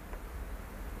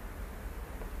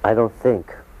 I don't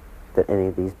think that any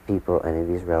of these people, any of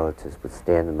these relatives would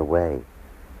stand in the way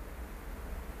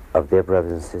of their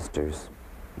brothers and sisters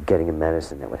getting a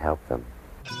medicine that would help them.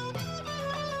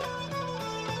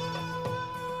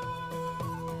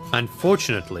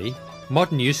 Unfortunately,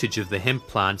 modern usage of the hemp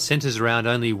plant centers around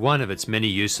only one of its many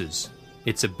uses,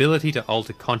 its ability to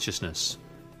alter consciousness.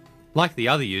 Like the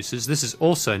other uses, this is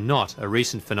also not a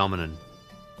recent phenomenon.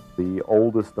 The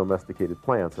oldest domesticated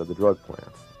plants are the drug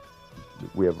plants.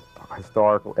 We have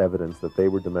historical evidence that they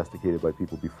were domesticated by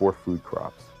people before food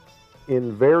crops.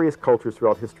 In various cultures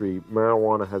throughout history,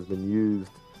 marijuana has been used,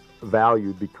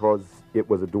 valued, because it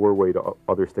was a doorway to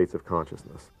other states of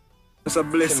consciousness. It's a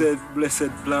blessed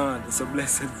plant. It's a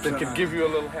blessed plant. It can give you a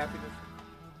little happiness.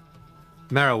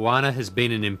 Marijuana has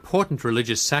been an important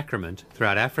religious sacrament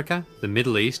throughout Africa, the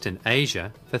Middle East and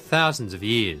Asia for thousands of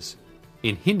years.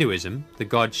 In Hinduism, the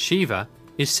god Shiva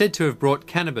is said to have brought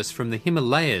cannabis from the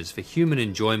Himalayas for human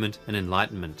enjoyment and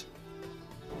enlightenment.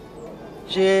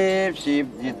 Shiv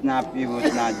Shiv जितना P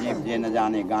उतना जीव जे न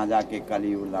जाने गांजा के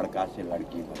कली लड़का से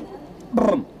लड़की बनी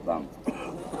बम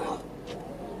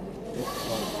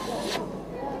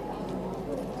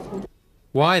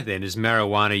Why then is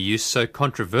marijuana use so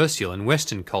controversial in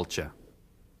Western culture?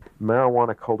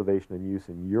 Marijuana cultivation and use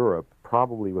in Europe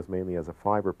probably was mainly as a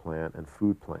fiber plant and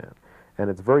food plant. And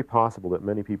it's very possible that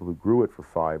many people who grew it for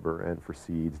fiber and for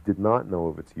seeds did not know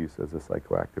of its use as a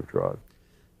psychoactive drug.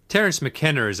 Terence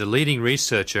McKenna is a leading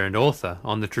researcher and author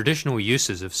on the traditional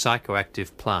uses of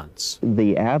psychoactive plants.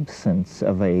 The absence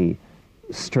of a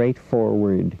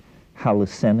straightforward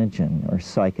hallucinogen or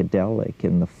psychedelic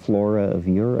in the flora of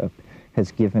Europe has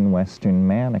given Western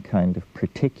man a kind of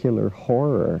particular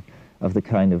horror of the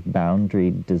kind of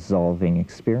boundary-dissolving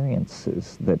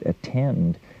experiences that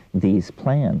attend these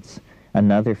plants.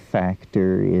 Another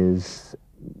factor is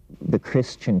the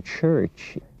Christian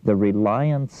church. The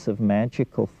reliance of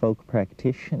magical folk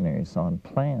practitioners on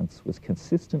plants was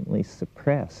consistently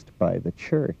suppressed by the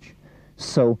church.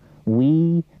 So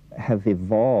we have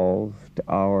evolved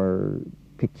our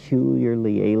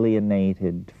peculiarly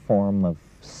alienated form of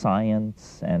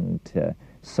science and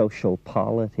social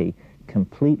polity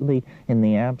completely in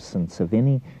the absence of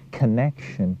any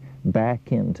connection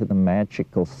back into the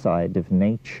magical side of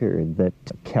nature that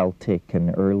Celtic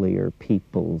and earlier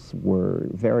peoples were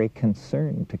very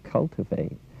concerned to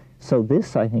cultivate. So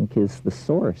this, I think, is the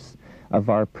source of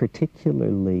our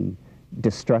particularly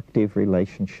destructive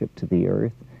relationship to the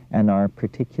earth and our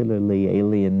particularly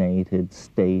alienated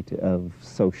state of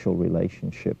social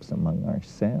relationships among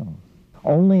ourselves.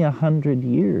 Only 100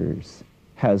 years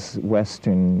has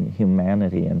Western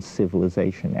humanity and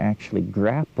civilization actually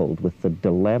grappled with the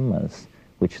dilemmas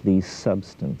which these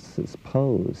substances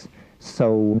pose.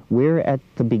 So we're at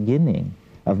the beginning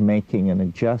of making an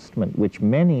adjustment which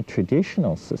many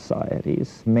traditional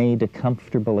societies made a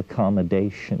comfortable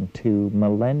accommodation to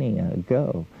millennia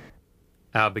ago.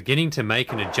 Our beginning to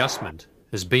make an adjustment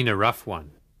has been a rough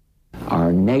one.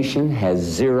 Our nation has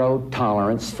zero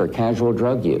tolerance for casual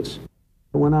drug use.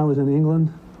 When I was in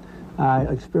England, I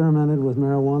experimented with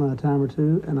marijuana a time or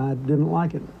two, and I didn't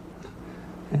like it,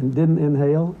 and didn't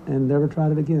inhale, and never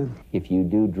tried it again. If you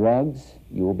do drugs,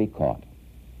 you will be caught.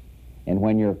 And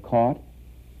when you're caught,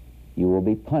 you will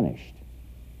be punished.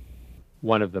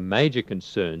 One of the major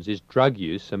concerns is drug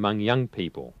use among young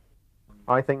people.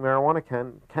 I think marijuana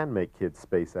can make kids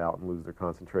space out and lose their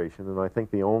concentration, and I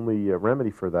think the only remedy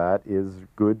for that is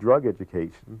good drug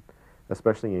education,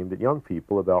 especially aimed at young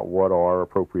people, about what are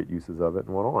appropriate uses of it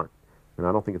and what aren't. And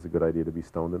I don't think it's a good idea to be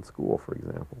stoned in school, for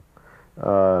example.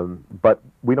 But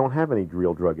we don't have any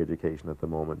real drug education at the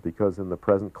moment because in the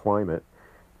present climate,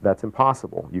 that's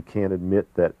impossible. You can't admit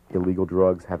that illegal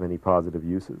drugs have any positive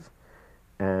uses.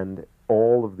 And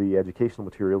all of the educational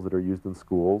materials that are used in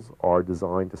schools are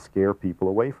designed to scare people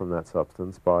away from that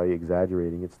substance by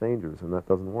exaggerating its dangers, and that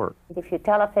doesn't work. If you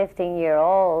tell a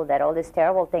 15-year-old that all these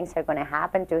terrible things are going to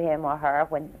happen to him or her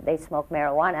when they smoke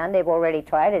marijuana, and they've already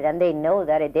tried it and they know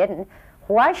that it didn't,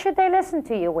 why should they listen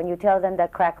to you when you tell them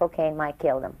that crack cocaine might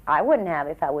kill them? I wouldn't have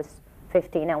if I was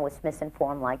 15 and was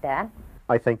misinformed like that.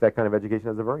 I think that kind of education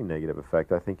has a very negative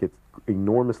effect. I think it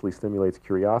enormously stimulates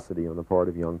curiosity on the part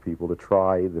of young people to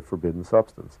try the forbidden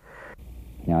substance.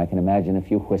 Now, I can imagine a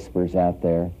few whispers out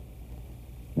there.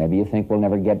 Maybe you think we'll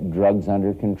never get drugs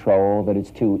under control, that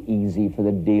it's too easy for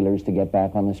the dealers to get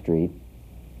back on the street.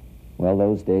 Well,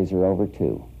 those days are over,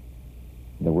 too.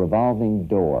 The revolving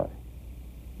door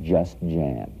just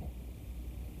jammed.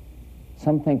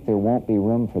 Some think there won't be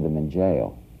room for them in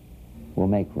jail. We'll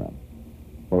make room.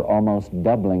 We're almost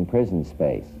doubling prison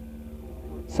space.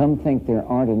 Some think there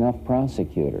aren't enough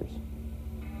prosecutors.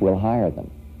 We'll hire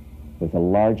them, with the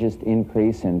largest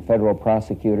increase in federal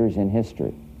prosecutors in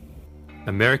history.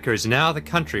 America is now the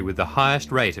country with the highest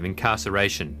rate of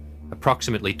incarceration.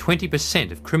 Approximately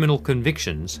 20% of criminal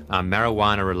convictions are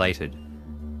marijuana-related.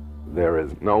 There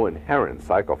is no inherent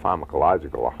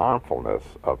psychopharmacological harmfulness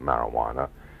of marijuana,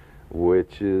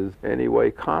 which is anyway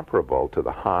comparable to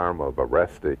the harm of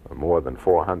arresting more than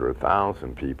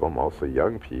 400,000 people, mostly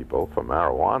young people, for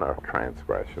marijuana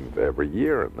transgressions every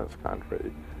year in this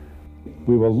country.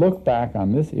 We will look back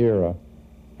on this era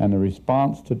and the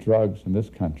response to drugs in this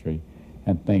country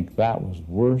and think that was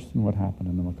worse than what happened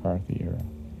in the McCarthy era.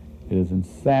 It is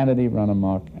insanity run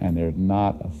amok, and there's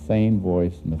not a sane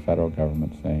voice in the federal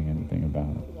government saying anything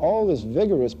about it. All this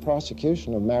vigorous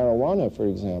prosecution of marijuana, for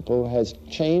example, has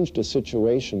changed a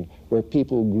situation where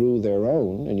people grew their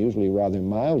own, and usually rather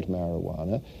mild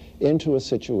marijuana, into a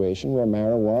situation where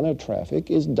marijuana traffic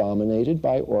is dominated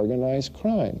by organized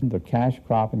crime. The cash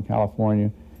crop in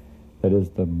California that is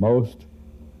the most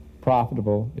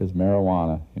profitable is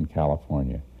marijuana in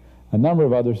California. A number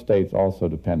of other states also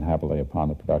depend heavily upon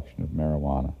the production of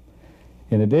marijuana.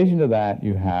 In addition to that,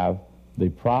 you have the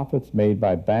profits made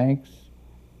by banks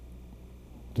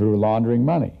through laundering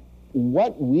money.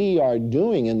 What we are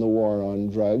doing in the war on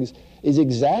drugs is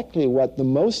exactly what the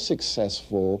most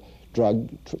successful drug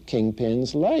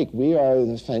kingpins like. We are, in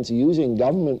a sense, using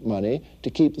government money to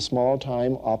keep the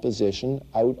small-time opposition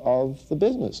out of the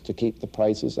business, to keep the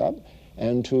prices up,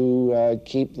 and to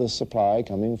keep the supply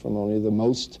coming from only the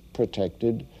most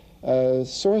protected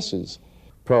sources.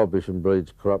 Prohibition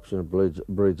breeds corruption, it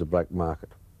breeds a black market.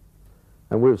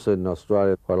 And we've seen in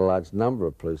Australia quite a large number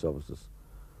of police officers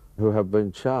who have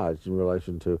been charged in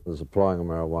relation to the supplying of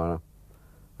marijuana,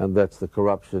 and that's the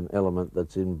corruption element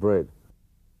that's inbred.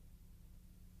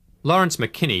 Lawrence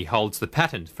McKinney holds the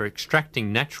patent for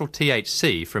extracting natural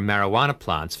THC from marijuana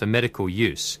plants for medical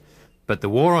use, but the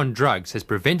war on drugs has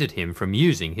prevented him from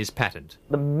using his patent.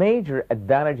 The major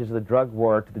advantages of the drug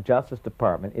war to the Justice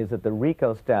Department is that the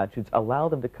RICO statutes allow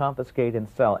them to confiscate and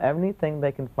sell anything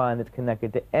they can find that's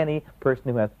connected to any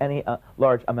person who has any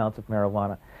large amounts of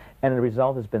marijuana. And the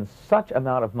result has been such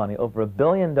amount of money, over $1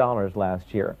 billion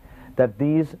last year, that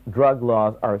these drug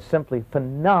laws are simply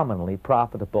phenomenally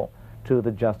profitable to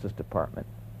the Justice Department.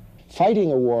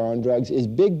 Fighting a war on drugs is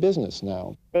big business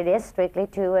now. It is strictly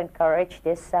to encourage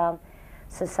this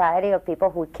society of people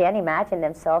who can't imagine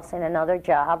themselves in another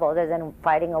job other than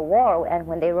fighting a war, and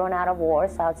when they run out of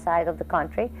wars outside of the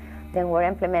country, then we're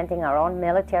implementing our own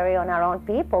military on our own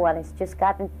people, and it's just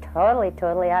gotten totally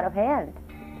out of hand.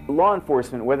 Law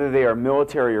enforcement, whether they are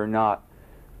military or not,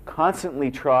 constantly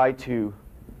try to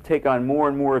take on more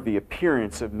and more of the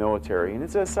appearance of military, and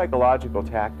it's a psychological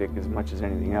tactic as much as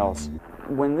anything else.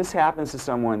 When this happens to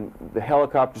someone, the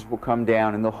helicopters will come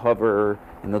down and they'll hover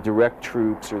and they'll direct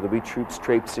troops, or there'll be troops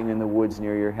traipsing in the woods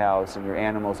near your house, and your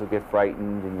animals will get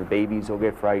frightened, and your babies will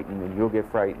get frightened, and you'll get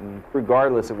frightened,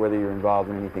 regardless of whether you're involved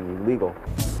in anything illegal.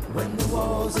 When the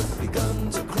walls have begun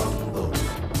to crumble,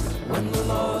 when the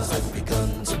laws have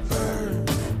begun to burn,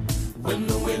 when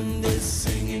the wind is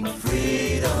singing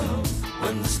freedom,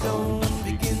 when the stone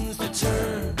begins to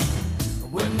turn,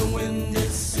 when the wind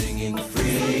is singing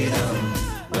freedom,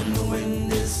 when the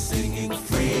wind is singing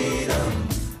freedom,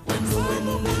 when the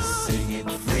wind is singing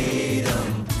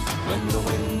freedom, when the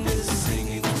wind is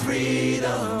singing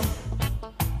freedom,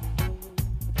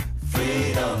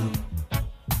 freedom,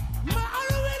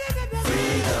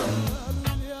 freedom,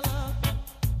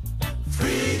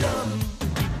 freedom,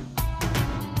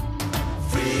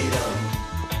 freedom, freedom,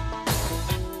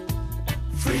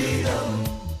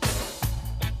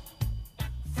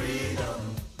 freedom.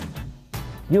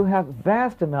 You have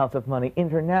vast amounts of money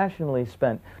internationally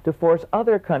spent to force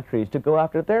other countries to go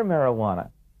after their marijuana.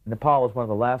 Nepal was one of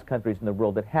the last countries in the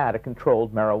world that had a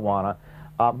controlled marijuana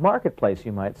marketplace,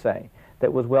 you might say,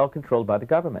 that was well controlled by the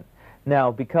government. Now,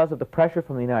 because of the pressure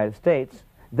from the United States,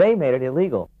 they made it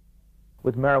illegal.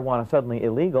 With marijuana suddenly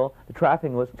illegal, the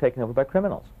trafficking was taken over by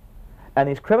criminals. And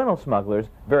these criminal smugglers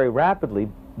very rapidly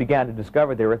began to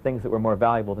discover there were things that were more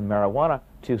valuable than marijuana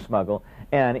to smuggle,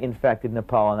 and infected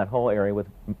Nepal and that whole area with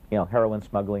heroin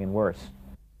smuggling and worse.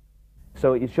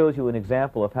 So it shows you an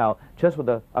example of how just with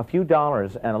a few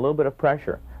dollars and a little bit of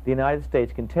pressure, the United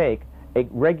States can take a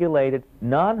regulated,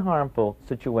 non-harmful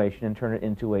situation and turn it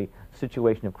into a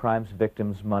situation of crimes,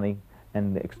 victims, money,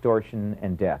 and extortion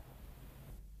and death.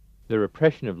 The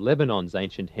repression of Lebanon's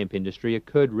ancient hemp industry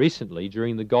occurred recently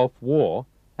during the Gulf War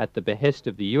at the behest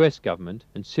of the US government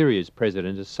and Syria's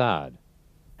President Assad.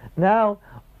 Now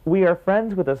we are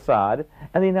friends with Assad,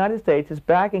 and the United States is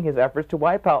backing his efforts to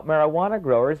wipe out marijuana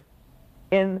growers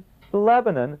in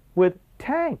Lebanon with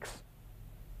tanks.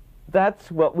 That's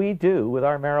what we do with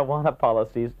our marijuana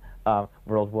policies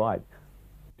worldwide.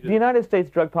 The United States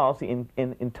drug policy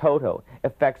in toto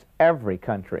affects every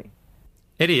country.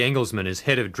 Eddie Engelsman is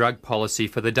head of drug policy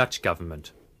for the Dutch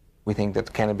government. We think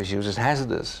that cannabis use is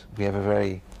hazardous. We have a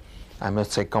very, I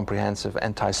must say, comprehensive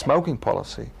anti-smoking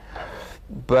policy.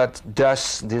 But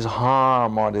does this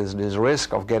harm or this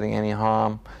risk of getting any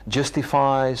harm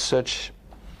justify such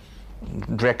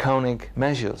draconic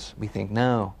measures? We think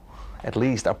no. At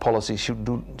least our policy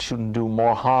shouldn't do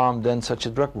more harm than such a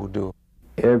drug would do.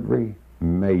 Every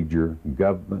major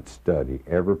government study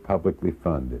ever publicly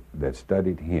funded that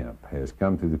studied hemp has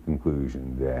come to the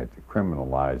conclusion that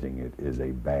criminalizing it is a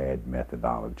bad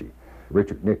methodology.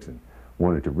 Richard Nixon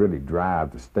wanted to really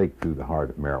drive the stake through the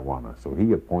heart of marijuana, so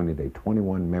he appointed a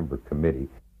 21-member committee.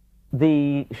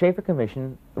 The Schaefer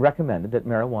Commission recommended that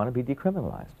marijuana be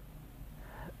decriminalized.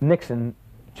 Nixon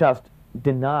just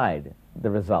denied the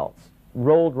results,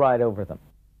 rolled right over them.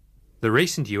 The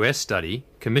recent US study,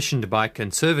 commissioned by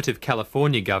conservative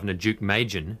California Governor Duke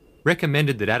Majan,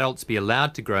 recommended that adults be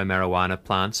allowed to grow marijuana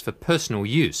plants for personal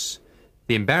use.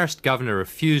 The embarrassed governor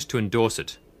refused to endorse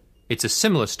it. It's a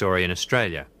similar story in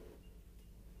Australia.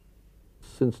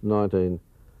 since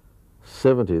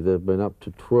 1970 there have been up to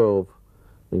 12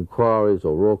 inquiries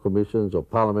or royal commissions or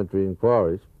parliamentary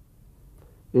inquiries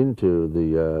into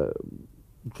the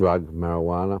drug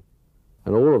marijuana,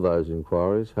 and all of those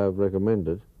inquiries have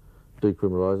recommended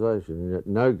decriminalisation, and yet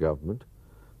no government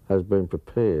has been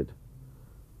prepared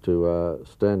to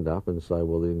stand up and say,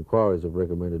 well, the inquiries have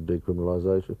recommended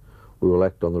decriminalisation, we will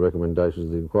act on the recommendations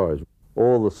of the inquiries.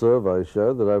 All the surveys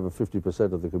show that over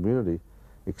 50% of the community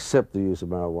accept the use of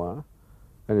marijuana,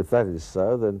 and if that is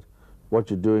so, then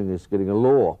what you're doing is getting a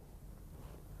law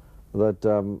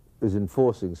that is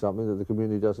enforcing something that the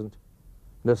community doesn't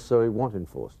necessarily want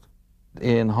enforced.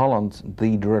 In Holland,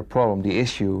 the drug problem, the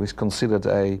issue, is considered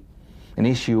an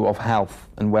issue of health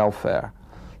and welfare.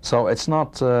 So it's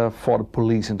not for the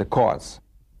police and the courts.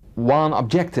 One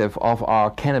objective of our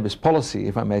cannabis policy,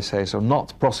 if I may say so, not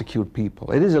to prosecute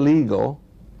people. It is illegal,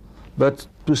 but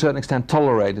to a certain extent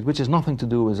tolerated, which has nothing to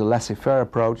do with a laissez-faire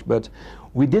approach, but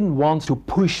we didn't want to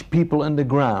push people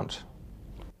underground.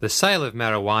 The sale of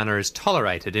marijuana is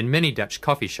tolerated in many Dutch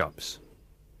coffee shops.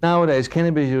 Nowadays,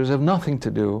 cannabis users have nothing to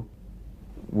do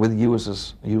with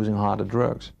users using harder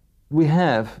drugs. We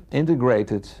have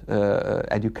integrated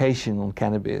education on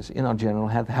cannabis in our general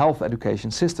health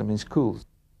education system in schools.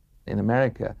 In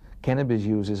America, cannabis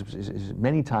use is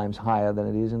many times higher than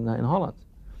it is in Holland,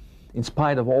 in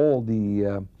spite of all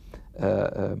the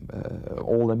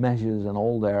measures and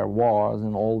all their wars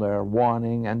and all their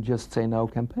warning and just say no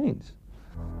campaigns.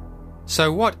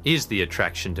 So what is the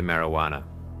attraction to marijuana?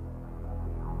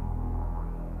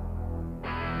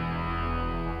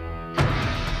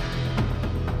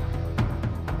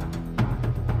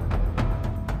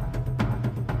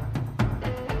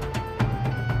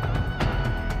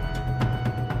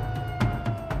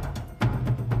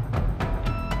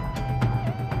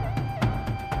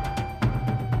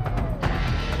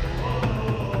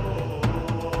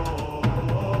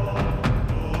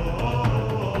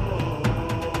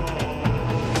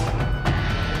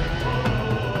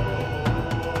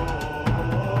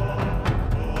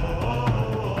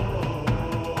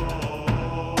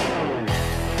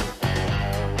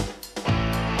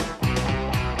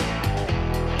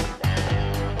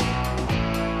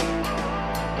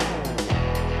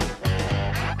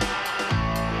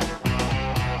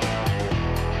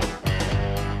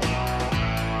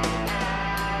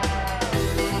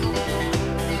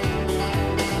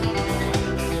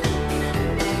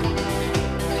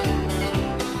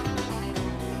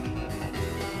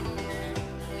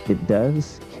 It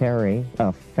does carry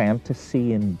a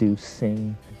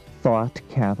fantasy-inducing,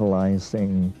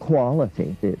 thought-catalyzing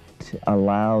quality. It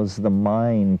allows the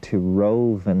mind to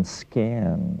rove and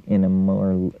scan in a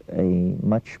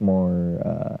much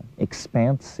more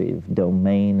expansive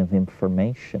domain of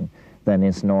information than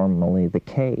is normally the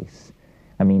case.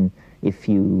 I mean, if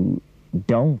you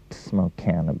don't smoke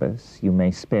cannabis, you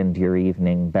may spend your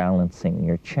evening balancing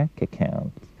your check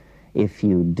account. If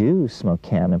you do smoke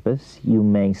cannabis, you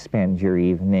may spend your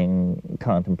evening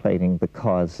contemplating the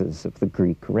causes of the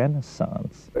Greek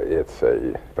Renaissance. It's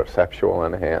a perceptual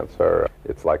enhancer.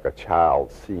 It's like a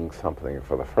child seeing something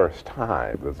for the first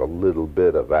time. There's a little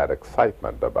bit of that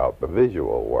excitement about the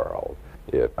visual world.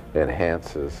 It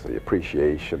enhances the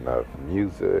appreciation of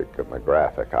music and the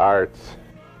graphic arts.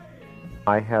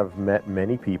 I have met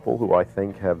many people who I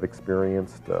think have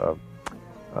experienced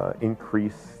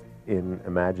increase in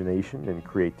imagination and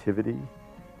creativity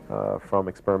from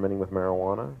experimenting with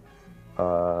marijuana,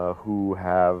 who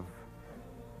have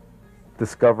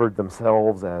discovered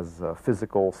themselves as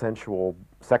physical, sensual,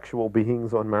 sexual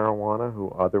beings on marijuana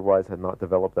who otherwise had not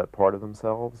developed that part of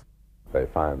themselves. They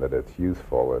find that it's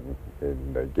useful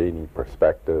in gaining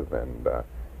perspective and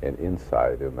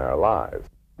insight in their lives.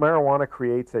 Marijuana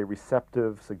creates a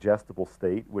receptive, suggestible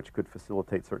state which could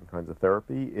facilitate certain kinds of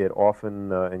therapy. It often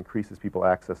increases people's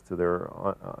access to their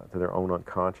own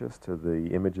unconscious, to the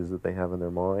images that they have in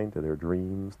their mind, to their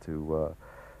dreams, to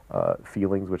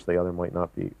feelings which they otherwise might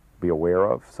not be aware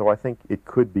of. So I think it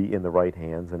could be in the right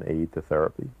hands an aid to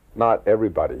therapy. Not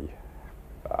everybody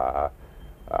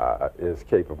is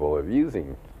capable of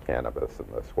using cannabis in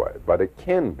this way, but it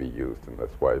can be used in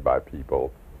this way by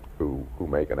people who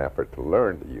make an effort to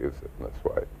learn to use it in this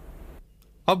way.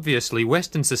 Obviously,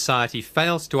 Western society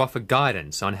fails to offer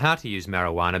guidance on how to use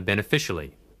marijuana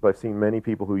beneficially. I've seen many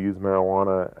people who use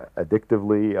marijuana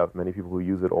addictively, many people who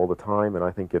use it all the time, and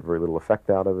I think get very little effect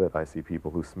out of it. I see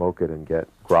people who smoke it and get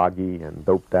groggy and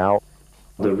doped out.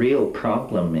 The real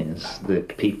problem is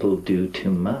that people do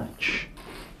too much.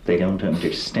 They don't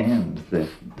understand that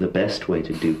the best way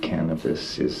to do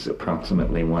cannabis is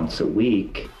approximately once a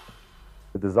week.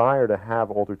 The desire to have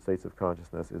altered states of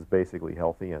consciousness is basically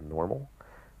healthy and normal.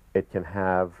 It can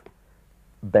have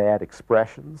bad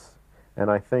expressions. And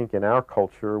I think in our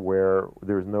culture where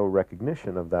there's no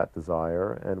recognition of that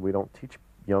desire and we don't teach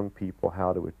young people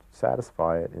how to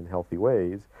satisfy it in healthy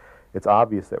ways, it's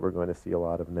obvious that we're going to see a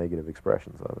lot of negative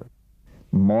expressions of it.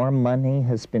 More money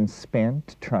has been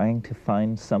spent trying to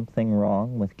find something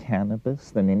wrong with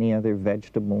cannabis than any other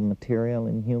vegetable material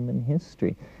in human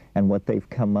history. And what they've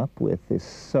come up with is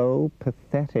so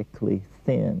pathetically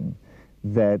thin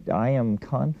that I am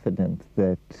confident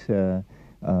that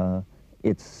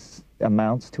it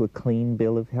amounts to a clean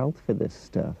bill of health for this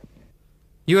stuff.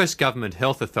 US government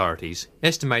health authorities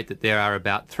estimate that there are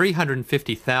about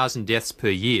 350,000 deaths per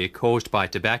year caused by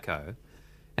tobacco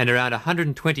and around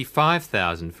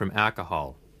 125,000 from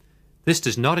alcohol. This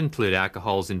does not include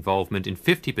alcohol's involvement in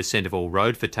 50% of all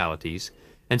road fatalities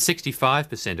and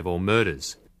 65% of all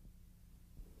murders.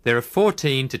 There are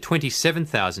 14 to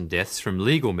 27,000 deaths from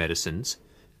legal medicines,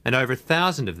 and over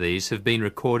 1,000 of these have been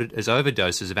recorded as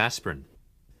overdoses of aspirin.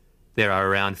 There are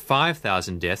around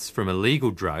 5,000 deaths from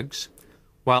illegal drugs,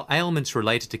 while ailments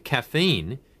related to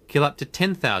caffeine kill up to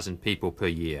 10,000 people per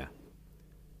year.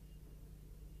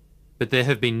 But there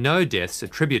have been no deaths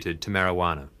attributed to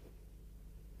marijuana.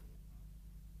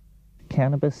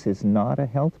 Cannabis is not a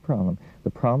health problem. The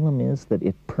problem is that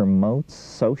it promotes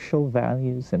social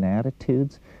values and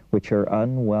attitudes which are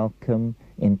unwelcome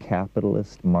in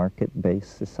capitalist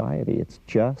market-based society. It's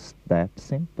just that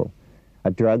simple.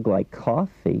 A drug like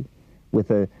coffee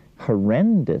with a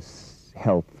horrendous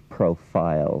health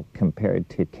profile compared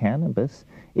to cannabis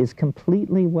is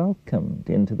completely welcomed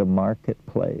into the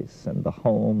marketplace and the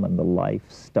home and the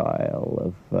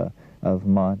lifestyle of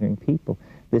modern people.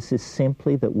 This is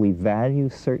simply that we value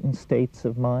certain states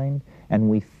of mind and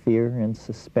we fear and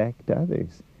suspect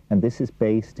others. And this is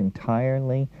based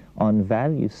entirely on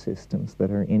value systems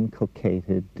that are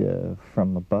inculcated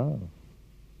from above.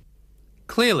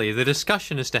 Clearly, the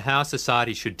discussion as to how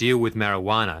society should deal with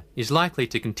marijuana is likely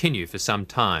to continue for some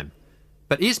time.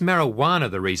 But is marijuana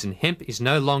the reason hemp is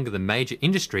no longer the major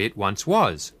industry it once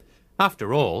was?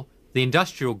 After all, the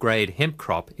industrial-grade hemp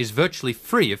crop is virtually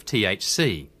free of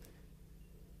THC.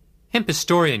 Hemp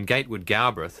historian Gatewood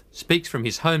Galbraith speaks from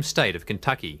his home state of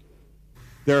Kentucky.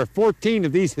 There are 14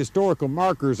 of these historical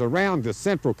markers around the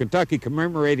central Kentucky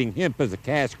commemorating hemp as a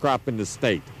cash crop in the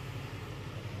state.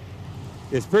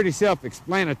 It's pretty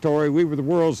self-explanatory. We were the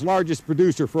world's largest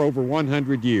producer for over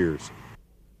 100 years.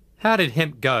 How did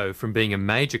hemp go from being a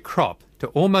major crop to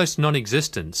almost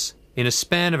non-existence in a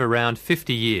span of around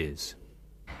 50 years?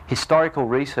 Historical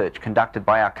research conducted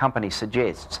by our company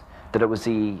suggests that it was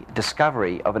the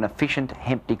discovery of an efficient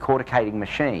hemp decorticating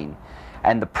machine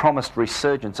and the promised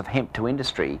resurgence of hemp to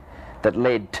industry that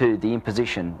led to the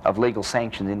imposition of legal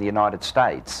sanctions in the United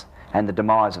States and the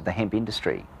demise of the hemp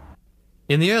industry.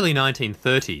 In the early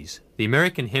 1930s, the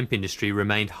American hemp industry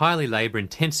remained highly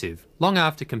labour-intensive long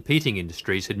after competing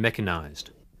industries had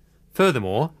mechanised.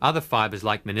 Furthermore, other fibres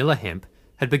like manila hemp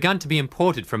had begun to be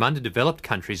imported from underdeveloped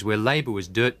countries where labour was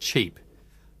dirt cheap.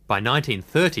 By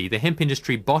 1930, the hemp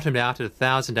industry bottomed out at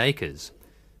 1,000 acres.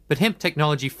 But hemp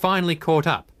technology finally caught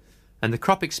up, and the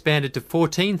crop expanded to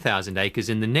 14,000 acres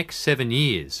in the next 7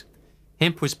 years.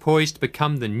 Hemp was poised to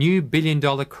become the new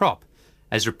billion-dollar crop,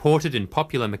 as reported in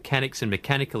popular mechanics and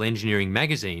mechanical engineering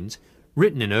magazines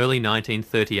written in early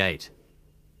 1938.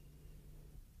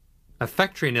 A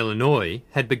factory in Illinois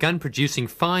had begun producing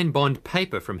fine bond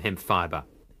paper from hemp fibre.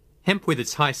 Hemp with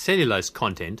its high cellulose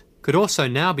content could also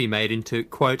now be made into,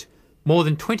 quote, more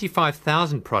than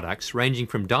 25,000 products ranging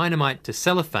from dynamite to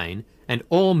cellophane and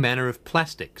all manner of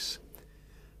plastics.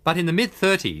 But in the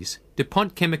mid-30s,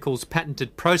 DuPont Chemicals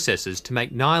patented processes to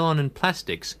make nylon and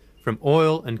plastics from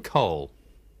oil and coal.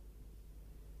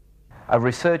 A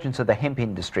resurgence of the hemp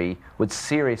industry would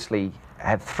seriously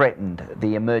have threatened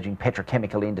the emerging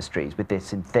petrochemical industries, with their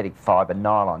synthetic fibre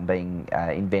nylon being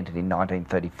invented in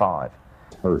 1935.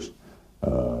 Hearst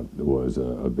was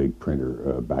a big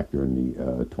printer back during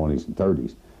the 20s and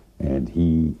 30s, and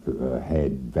he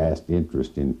had vast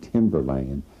interest in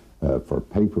timberland for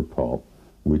paper pulp,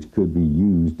 which could be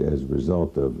used as a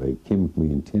result of a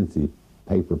chemically intensive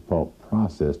paper pulp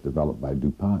process developed by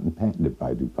DuPont and patented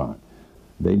by DuPont.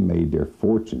 They made their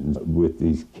fortunes with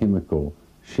these chemical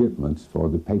shipments for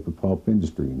the paper pulp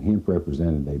industry, and hemp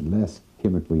represented a less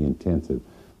chemically intensive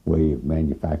way of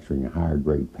manufacturing a higher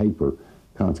grade paper.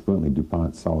 Consequently,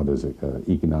 DuPont saw it as an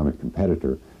economic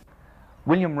competitor.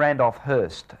 William Randolph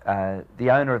Hearst, the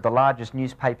owner of the largest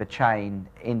newspaper chain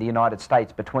in the United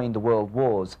States between the world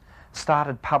wars,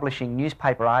 started publishing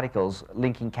newspaper articles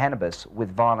linking cannabis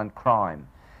with violent crime.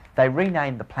 They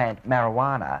renamed the plant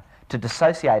marijuana to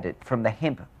dissociate it from the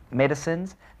hemp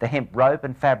medicines, the hemp rope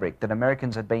and fabric that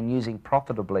Americans had been using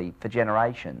profitably for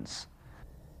generations.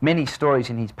 Many stories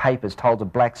in his papers told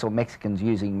of blacks or Mexicans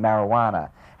using marijuana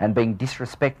and being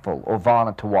disrespectful or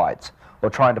violent to whites, or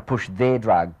trying to push their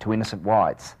drug to innocent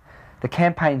whites. The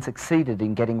campaign succeeded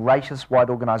in getting racist white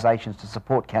organisations to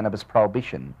support cannabis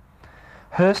prohibition.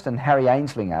 Hearst and Harry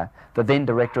Anslinger, the then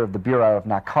director of the Bureau of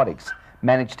Narcotics,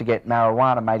 managed to get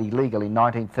marijuana made illegal in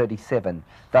 1937,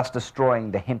 thus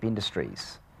destroying the hemp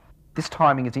industries. This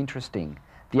timing is interesting.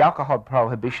 The alcohol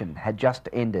prohibition had just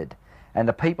ended, and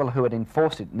the people who had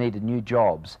enforced it needed new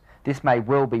jobs. This may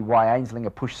well be why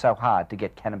Anslinger pushed so hard to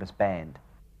get cannabis banned.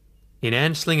 In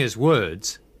Anslinger's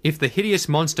words, if the hideous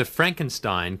monster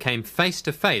Frankenstein came face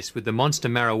to face with the monster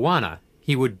marijuana,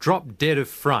 he would drop dead of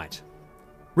fright.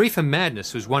 Reefer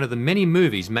Madness was one of the many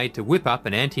movies made to whip up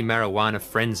an anti-marijuana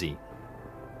frenzy.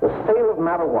 The sale of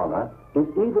marijuana is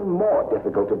even more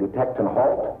difficult to detect and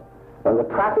halt than the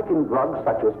traffic in drugs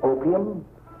such as opium,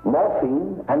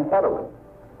 morphine, and heroin.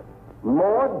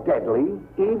 More deadly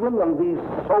even than these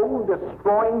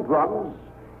soul-destroying drugs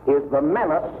is the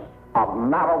menace of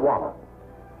marijuana.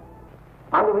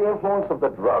 Under the influence of the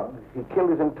drug, he killed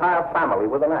his entire family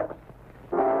with an axe.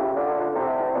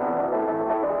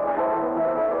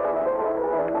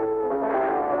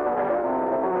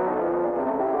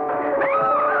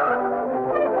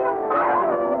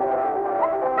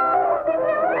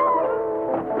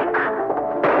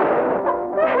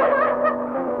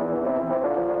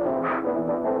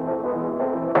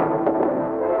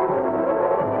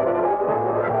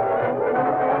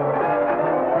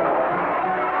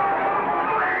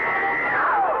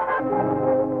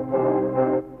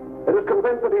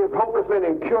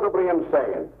 Incurably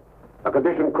insane, a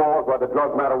condition caused by the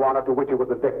drug marijuana to which he was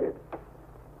addicted.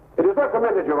 It is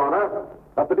recommended, Your Honor,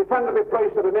 that the defendant be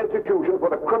placed in an institution for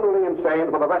the criminally insane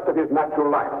for the rest of his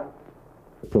natural life.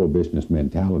 The prohibitionist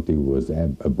mentality was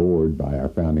abhorred by our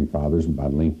founding fathers and by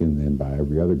Lincoln and by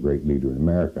every other great leader in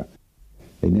America.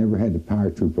 They never had the power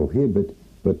to prohibit,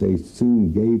 but they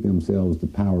soon gave themselves the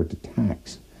power to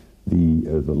tax.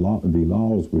 The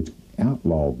laws which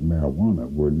outlawed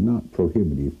marijuana were not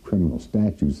prohibitive criminal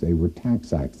statutes, they were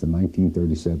tax acts. The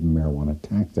 1937 Marijuana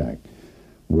Tax Act,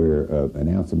 where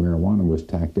an ounce of marijuana was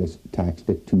taxed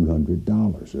at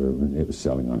 $200, and it was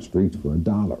selling on the streets for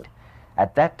 $1.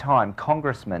 At that time,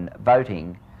 congressmen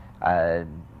voting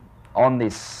on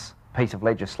this piece of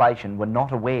legislation were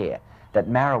not aware that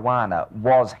marijuana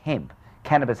was hemp,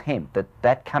 cannabis hemp,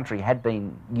 that country had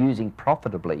been using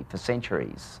profitably for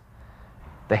centuries.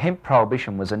 The hemp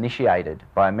prohibition was initiated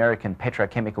by American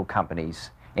petrochemical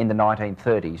companies in the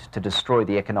 1930s to destroy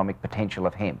the economic potential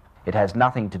of hemp. It has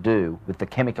nothing to do with the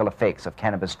chemical effects of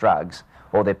cannabis drugs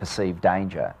or their perceived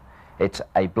danger. It's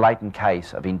a blatant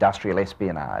case of industrial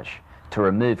espionage to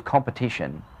remove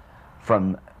competition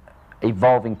from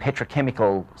evolving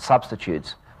petrochemical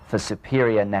substitutes for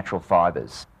superior natural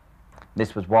fibres.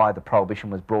 This was why the prohibition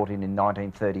was brought in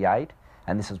 1938,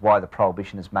 and this is why the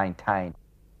prohibition is maintained.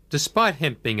 Despite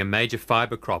hemp being a major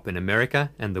fibre crop in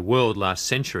America and the world last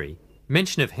century,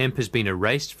 mention of hemp has been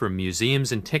erased from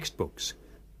museums and textbooks.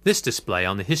 This display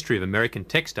on the history of American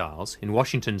textiles in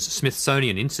Washington's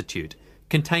Smithsonian Institute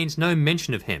contains no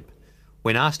mention of hemp.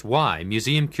 When asked why,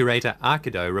 museum curator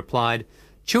Arkido replied,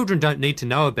 "Children don't need to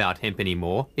know about hemp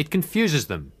anymore, it confuses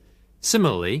them."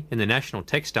 Similarly, in the National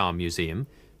Textile Museum,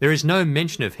 there is no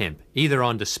mention of hemp, either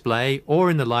on display or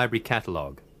in the library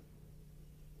catalogue.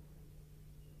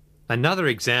 Another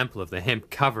example of the hemp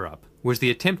cover-up was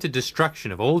the attempted destruction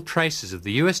of all traces of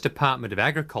the US Department of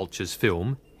Agriculture's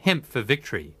film, Hemp for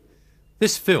Victory.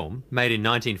 This film, made in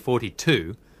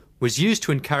 1942, was used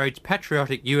to encourage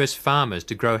patriotic US farmers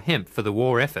to grow hemp for the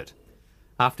war effort.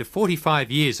 After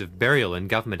 45 years of burial in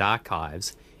government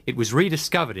archives, it was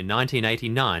rediscovered in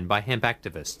 1989 by hemp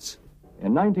activists.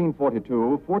 In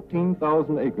 1942,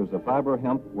 14,000 acres of fiber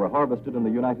hemp were harvested in the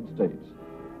United States.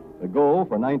 The goal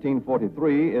for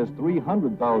 1943 is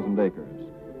 300,000 acres.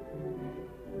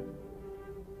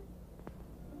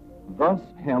 Thus,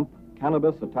 hemp,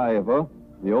 Cannabis sativa,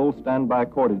 the old standby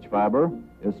cordage fiber,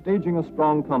 is staging a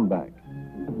strong comeback.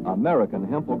 American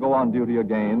hemp will go on duty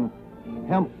again.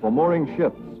 Hemp for mooring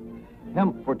ships.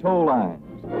 Hemp for tow lines.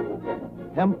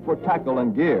 Hemp for tackle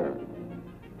and gear.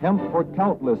 Hemp for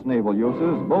countless naval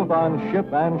uses, both on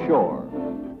ship and shore.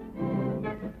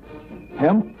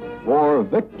 Hemp for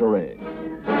victory.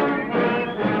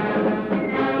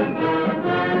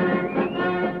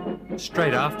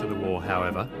 Straight after the war,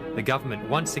 however, the government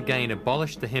once again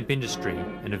abolished the hemp industry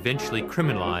and eventually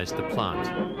criminalised the plant.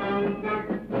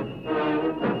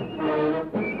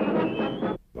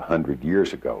 100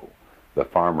 years ago, the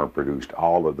farmer produced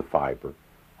all of the fiber,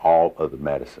 all of the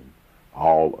medicine,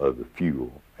 all of the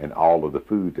fuel, and all of the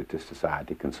food that this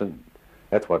society consumes.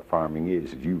 That's what farming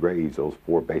is you raise those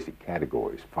four basic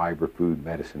categories: fiber, food,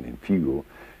 medicine, and fuel,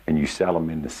 and you sell them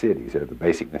in the cities. They're the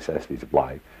basic necessities of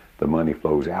life. The money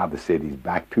flows out of the cities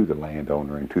back to the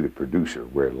landowner and to the producer,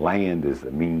 where land is the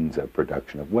means of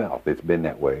production of wealth. It's been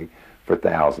that way for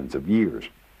thousands of years.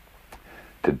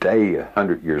 Today,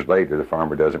 100 years later, the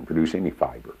farmer doesn't produce any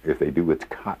fiber. If they do, it's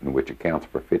cotton, which accounts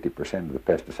for 50% of the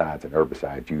pesticides and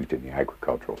herbicides used in the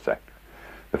agricultural sector.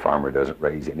 The farmer doesn't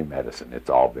raise any medicine. It's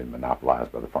all been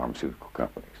monopolized by the pharmaceutical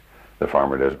companies. The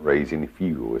farmer doesn't raise any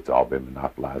fuel. It's all been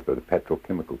monopolized by the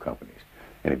petrochemical companies.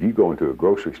 And if you go into a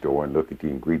grocery store and look at the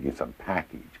ingredients on the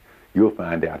package, you'll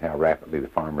find out how rapidly the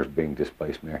farmer is being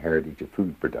displaced from their heritage of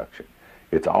food production.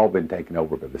 It's all been taken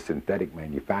over by the synthetic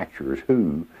manufacturers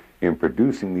who, in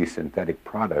producing these synthetic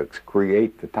products,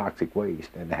 create the toxic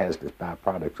waste and the hazardous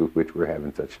byproducts with which we're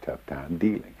having such a tough time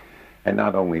dealing. And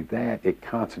not only that, it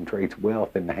concentrates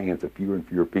wealth in the hands of fewer and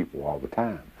fewer people all the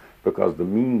time, because the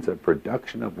means of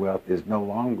production of wealth is no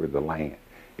longer the land.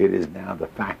 It is now the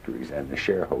factories and the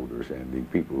shareholders and the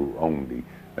people who own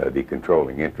the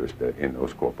controlling interest in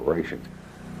those corporations.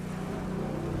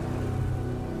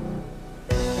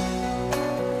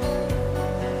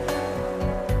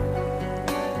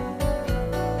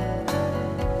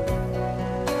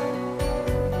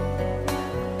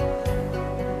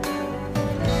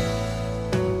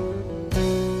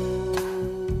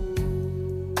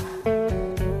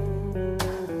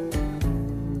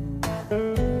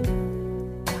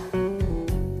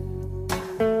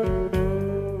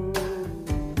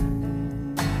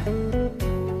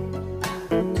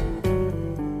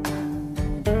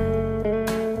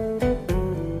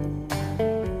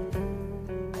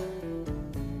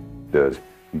 Does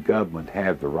government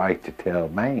have the right to tell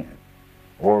man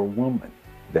or woman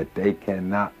that they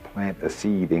cannot plant a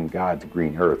seed in God's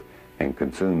green earth and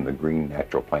consume the green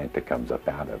natural plant that comes up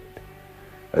out of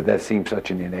it? That seems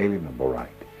such an inalienable right.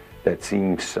 That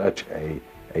seems such a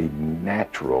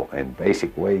natural and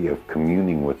basic way of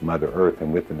communing with Mother Earth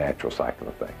and with the natural cycle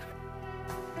of things.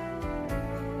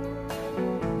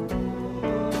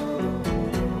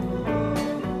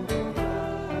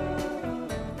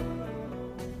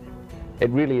 It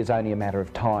really is only a matter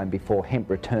of time before hemp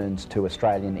returns to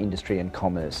Australian industry and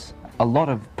commerce. A lot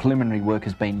of preliminary work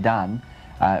has been done.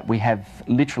 We have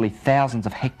literally thousands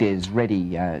of hectares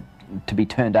ready to be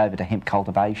turned over to hemp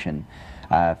cultivation.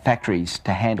 Factories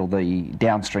to handle the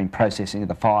downstream processing of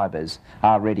the fibres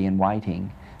are ready and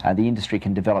waiting. The industry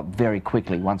can develop very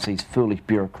quickly once these foolish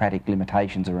bureaucratic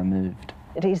limitations are removed.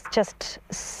 It is just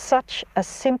such a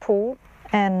simple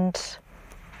and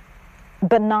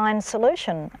benign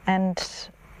solution, and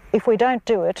if we don't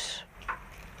do it,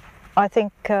 I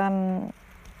think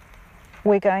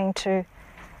we're going to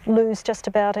lose just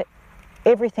about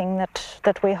everything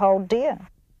that we hold dear.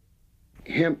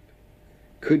 Hemp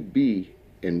could be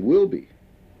and will be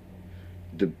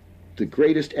the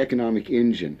greatest economic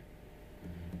engine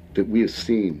that we have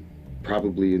seen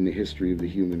probably in the history of the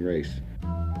human race.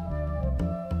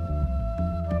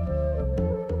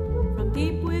 From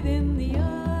deep within the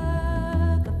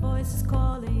earth, the voice is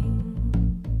calling.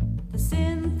 The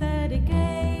synthetic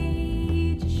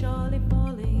age is surely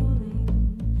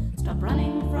falling. Stop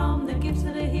running from the gifts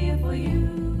that are here for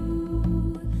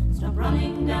you. Stop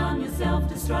running down your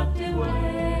self-destructive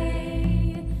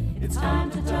way. It's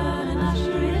time to turn and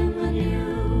usher in the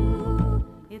new.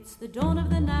 It's the dawn of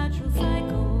the natural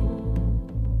cycle,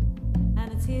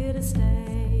 and it's here to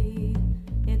stay.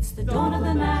 It's the dawn of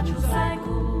the natural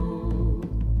cycle,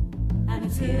 and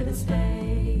it's here to stay.